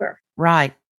to help her.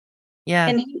 Right. Yeah.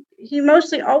 And he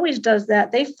mostly always does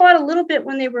that. They fought a little bit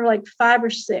when they were like 5 or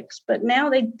 6, but now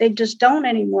they just don't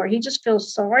anymore. He just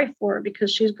feels sorry for her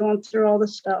because she's going through all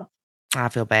this stuff. I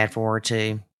feel bad for her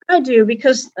too. I do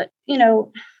because,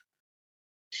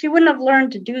 she wouldn't have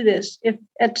learned to do this if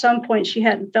at some point she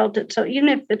hadn't felt it. So even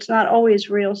if it's not always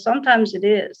real, sometimes it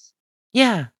is.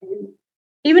 Yeah.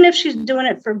 Even if she's doing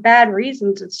it for bad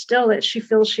reasons, it's still that she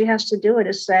feels she has to do it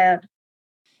is sad.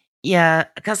 Yeah,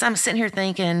 because I'm sitting here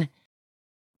thinking,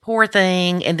 poor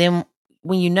thing. And then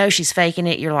when she's faking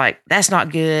it, you're like, that's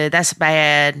not good. That's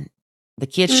bad. The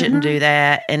kids shouldn't do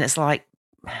that. And it's like,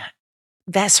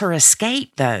 that's her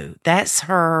escape, though. That's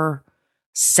her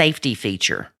safety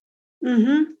feature.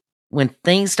 Mm-hmm. When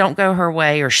things don't go her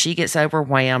way or she gets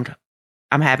overwhelmed,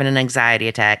 I'm having an anxiety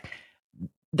attack.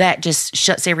 That just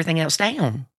shuts everything else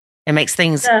down. It makes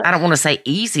things, I don't want to say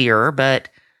easier, but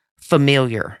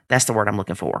familiar. That's the word I'm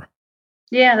looking for.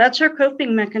 Yeah, that's her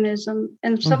coping mechanism.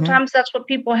 And sometimes that's what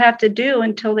people have to do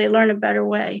until they learn a better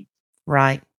way.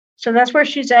 Right. So that's where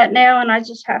she's at now. And I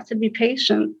just have to be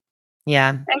patient. Yeah.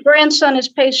 And grandson is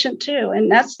patient too.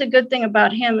 And that's the good thing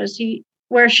about him is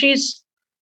where she's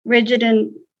rigid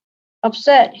and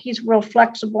upset. He's real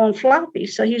flexible and floppy.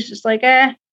 So he's just like,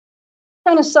 kind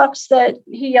of sucks that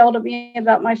he yelled at me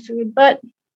about my food, but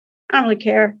I don't really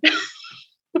care.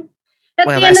 At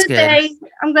the end of the day,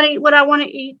 I'm going to eat what I want to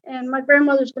eat, and my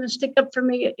grandmother's going to stick up for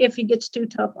me if he gets too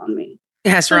tough on me.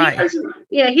 That's right.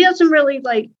 He doesn't really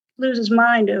like lose his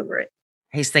mind over it.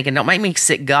 He's thinking, don't make me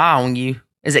sick Ga on you.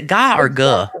 Is it Ga or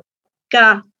Ga?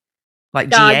 Ga.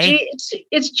 Like Ga. G-A?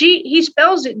 It's G. He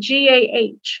spells it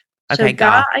G-A-H. Okay, so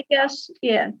Ga, I guess.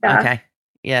 Yeah, Ga. Okay.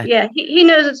 Yeah. Yeah, he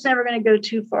knows it's never going to go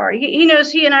too far. He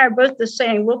knows he and I are both the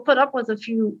same. We'll put up with a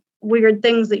few weird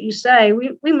things that you say.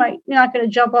 We might, you're not going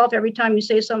to jump off every time you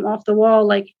say something off the wall,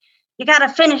 like, you got to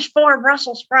finish 4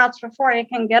 Brussels sprouts before you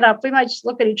can get up. We might just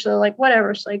look at each other like,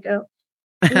 whatever, psycho.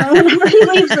 Whenever he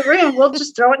leaves the room, we'll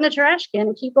just throw it in the trash can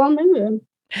and keep on moving.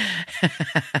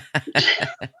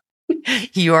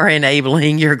 You are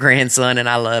enabling your grandson, and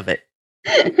I love it.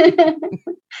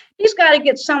 He's got to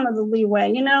get some of the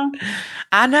leeway,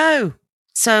 I know.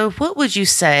 So what would you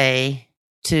say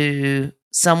to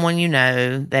someone you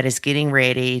know that is getting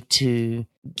ready to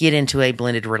get into a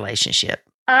blended relationship?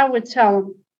 I would tell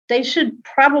them they should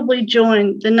probably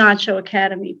join the Nacho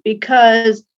Academy,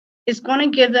 because it's going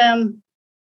to give them,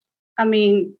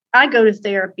 I go to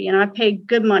therapy and I pay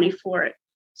good money for it.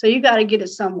 So you got to get it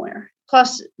somewhere.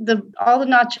 Plus all the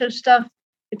Nacho stuff,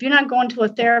 if you're not going to a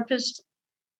therapist,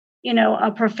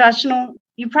 a professional,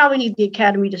 you probably need the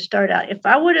academy to start out. If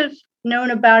I would have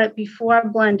known about it before I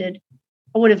blended,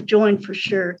 I would have joined for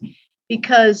sure,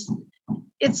 because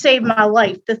it saved my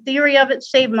life. The theory of it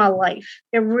saved my life.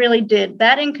 It really did.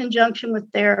 That in conjunction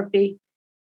with therapy.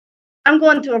 I'm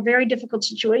going through a very difficult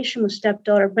situation with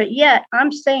Stepdaughter, but yet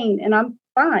I'm sane and I'm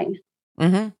fine.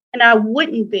 Mm-hmm. And I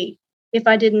wouldn't be if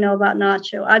I didn't know about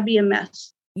Nacho. I'd be a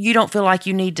mess. You don't feel like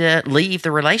you need to leave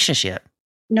the relationship?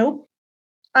 Nope.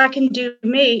 I can do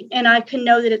me, and I can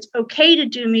know that it's okay to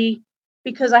do me,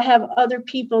 because I have other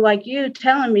people like you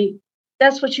telling me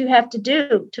that's what you have to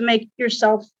do to make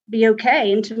yourself be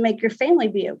okay and to make your family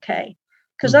be okay.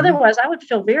 Because otherwise I would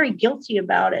feel very guilty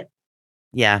about it.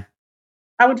 Yeah.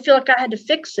 I would feel like I had to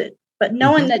fix it. But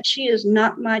knowing that she is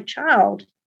not my child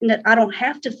and that I don't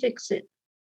have to fix it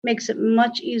makes it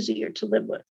much easier to live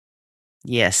with.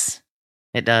 Yes,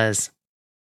 it does.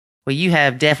 Well, you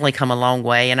have definitely come a long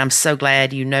way, and I'm so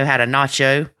glad you know how to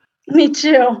nacho. Me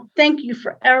too. Thank you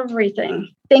for everything.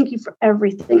 Thank you for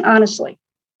everything, honestly.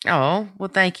 Oh, well,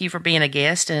 thank you for being a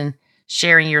guest and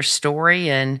sharing your story.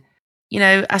 And,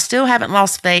 I still haven't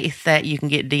lost faith that you can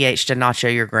get DH to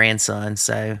nacho your grandson.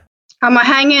 So I'm going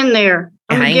to hang in there.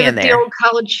 I'm going to give it the old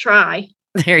college try.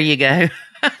 There you go.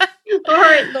 All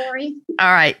right, Lori.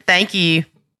 All right. Thank you.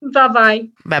 Bye-bye.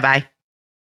 Bye-bye.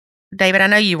 David, I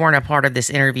know you weren't a part of this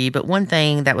interview, but one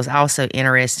thing that was also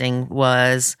interesting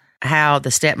was how the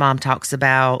stepmom talks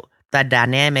about the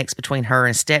dynamics between her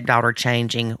and stepdaughter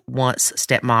changing once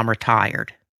stepmom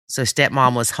retired. So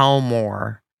stepmom was home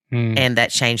more, and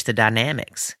that changed the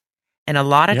dynamics. And a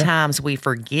lot of times we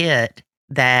forget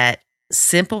that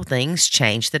simple things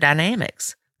change the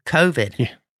dynamics. COVID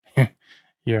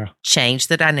changed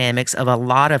the dynamics of a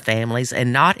lot of families,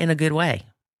 and not in a good way.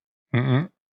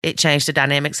 It changed the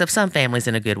dynamics of some families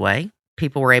in a good way.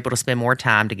 People were able to spend more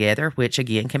time together, which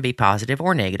again can be positive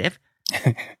or negative.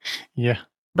 Yeah.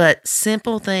 But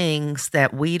simple things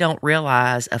that we don't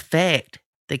realize affect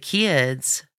the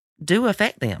kids do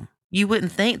affect them. You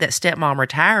wouldn't think that stepmom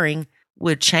retiring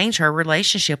would change her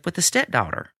relationship with the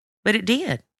stepdaughter, but it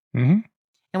did. Mm-hmm.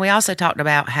 And we also talked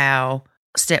about how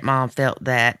stepmom felt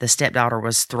that the stepdaughter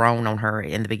was thrown on her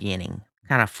in the beginning,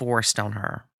 kind of forced on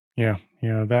her. Yeah,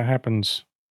 that happens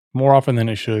more often than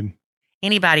it should.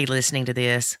 Anybody listening to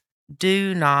this,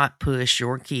 do not push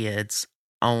your kids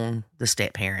on the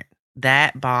step-parent.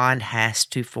 That bond has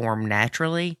to form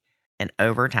naturally and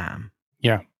over time.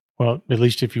 Yeah. Well, at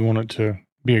least if you want it to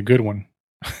be a good one.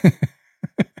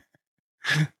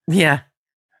 Yeah.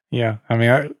 Yeah.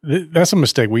 That's a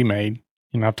mistake we made.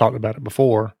 I've talked about it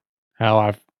before, how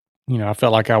I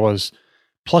felt like I was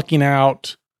plucking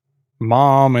out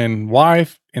mom and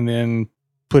wife and then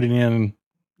putting in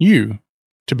you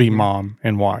to be mom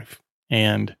and wife,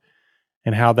 and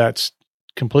how that's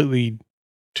completely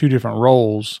two different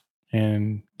roles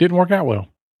and didn't work out well.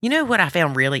 You know what I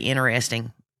found really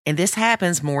interesting? And this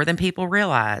happens more than people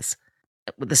realize.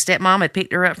 The stepmom had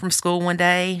picked her up from school one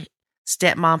day.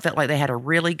 Stepmom felt like they had a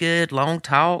really good long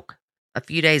talk. A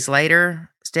few days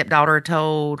later, stepdaughter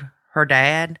told her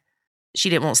dad she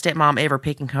didn't want stepmom ever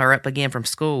picking her up again from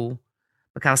school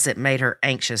because it made her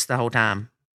anxious the whole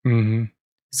time. Mm-hmm.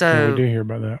 So we do hear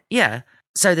about that. Yeah.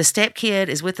 So the stepkid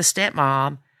is with the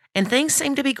stepmom, and things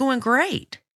seem to be going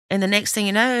great. And the next thing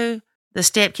you know, the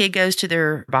stepkid goes to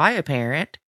their bio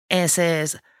parent and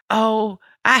says, oh,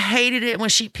 I hated it when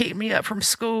she picked me up from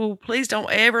school. Please don't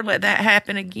ever let that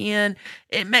happen again.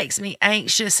 It makes me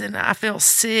anxious and I feel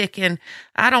sick and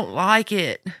I don't like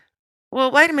it.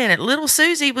 Well, wait a minute. Little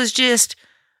Susie was just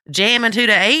jamming to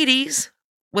the 80s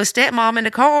with stepmom in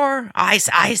the car. Ice,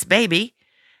 ice, baby.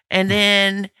 And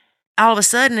then all of a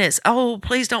sudden it's, oh,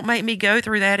 please don't make me go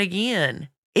through that again.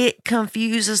 It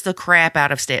confuses the crap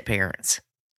out of step-parents.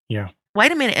 Yeah.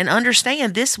 Wait a minute and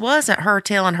understand, this wasn't her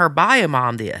telling her bio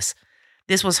mom this.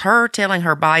 This was her telling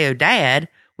her bio dad,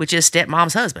 which is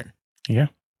stepmom's husband. Yeah.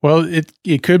 Well,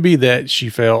 it could be that she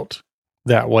felt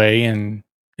that way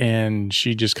and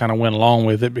she just kind of went along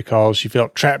with it because she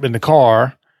felt trapped in the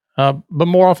car. But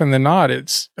more often than not,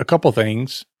 it's a couple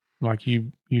things. Like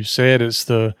you said, it's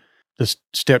the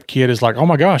stepkid is like, oh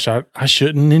my gosh, I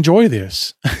shouldn't enjoy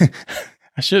this.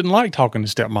 I shouldn't like talking to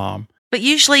stepmom. But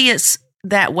usually it's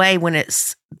that way when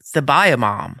it's the bio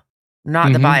mom,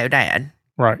 not the bio dad.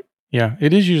 Right. Yeah,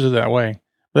 it is usually that way.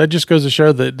 But that just goes to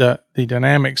show that the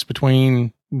dynamics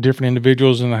between different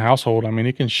individuals in the household, I mean,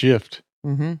 it can shift.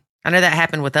 Mm-hmm. I know that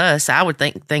happened with us. I would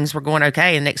think things were going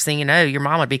okay, and next thing you know, your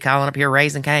mom would be calling up here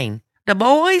raising Cain. The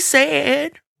boy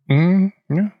said. Yeah,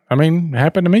 I mean, it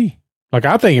happened to me. Like,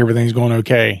 I think everything's going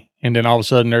okay, and then all of a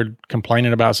sudden they're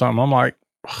complaining about something. I'm like,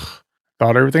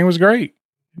 thought everything was great.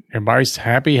 Everybody's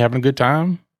happy, having a good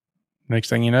time. Next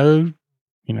thing you know,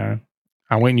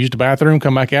 I went and used the bathroom,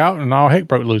 come back out, and all heck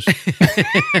broke loose.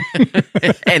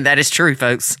 And that is true,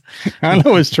 folks. I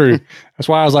know it's true. That's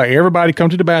why I was like, everybody come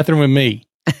to the bathroom with me.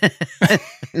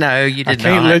 No, you did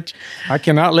not. I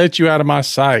cannot let you out of my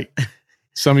sight.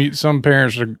 Some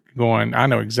parents are going, I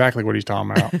know exactly what he's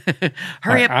talking about.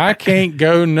 Hurry up. I can't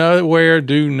go nowhere,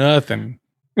 do nothing.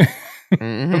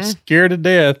 I'm scared to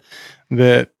death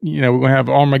that, we're going to have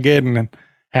Armageddon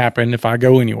happen if I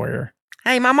go anywhere.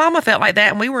 Hey, my mama felt like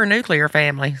that, and we were a nuclear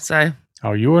family, so.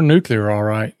 Oh, you were nuclear, all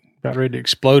right. About ready to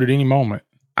explode at any moment.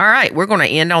 All right, we're going to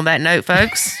end on that note,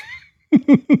 folks.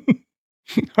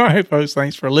 All right, folks,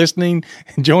 thanks for listening.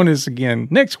 And join us again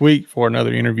next week for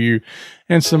another interview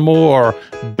and some more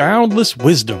boundless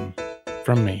wisdom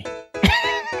from me.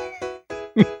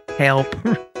 Help.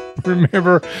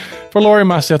 Remember, for Lori and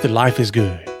myself, that life is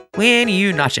good. When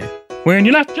you nacho. When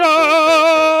you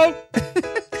nacho!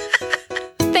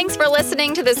 Thanks for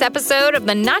listening to this episode of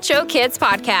the Nacho Kids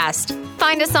Podcast.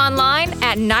 Find us online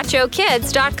at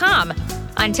nachokids.com.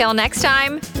 Until next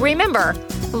time, remember,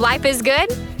 life is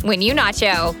good when you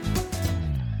nacho.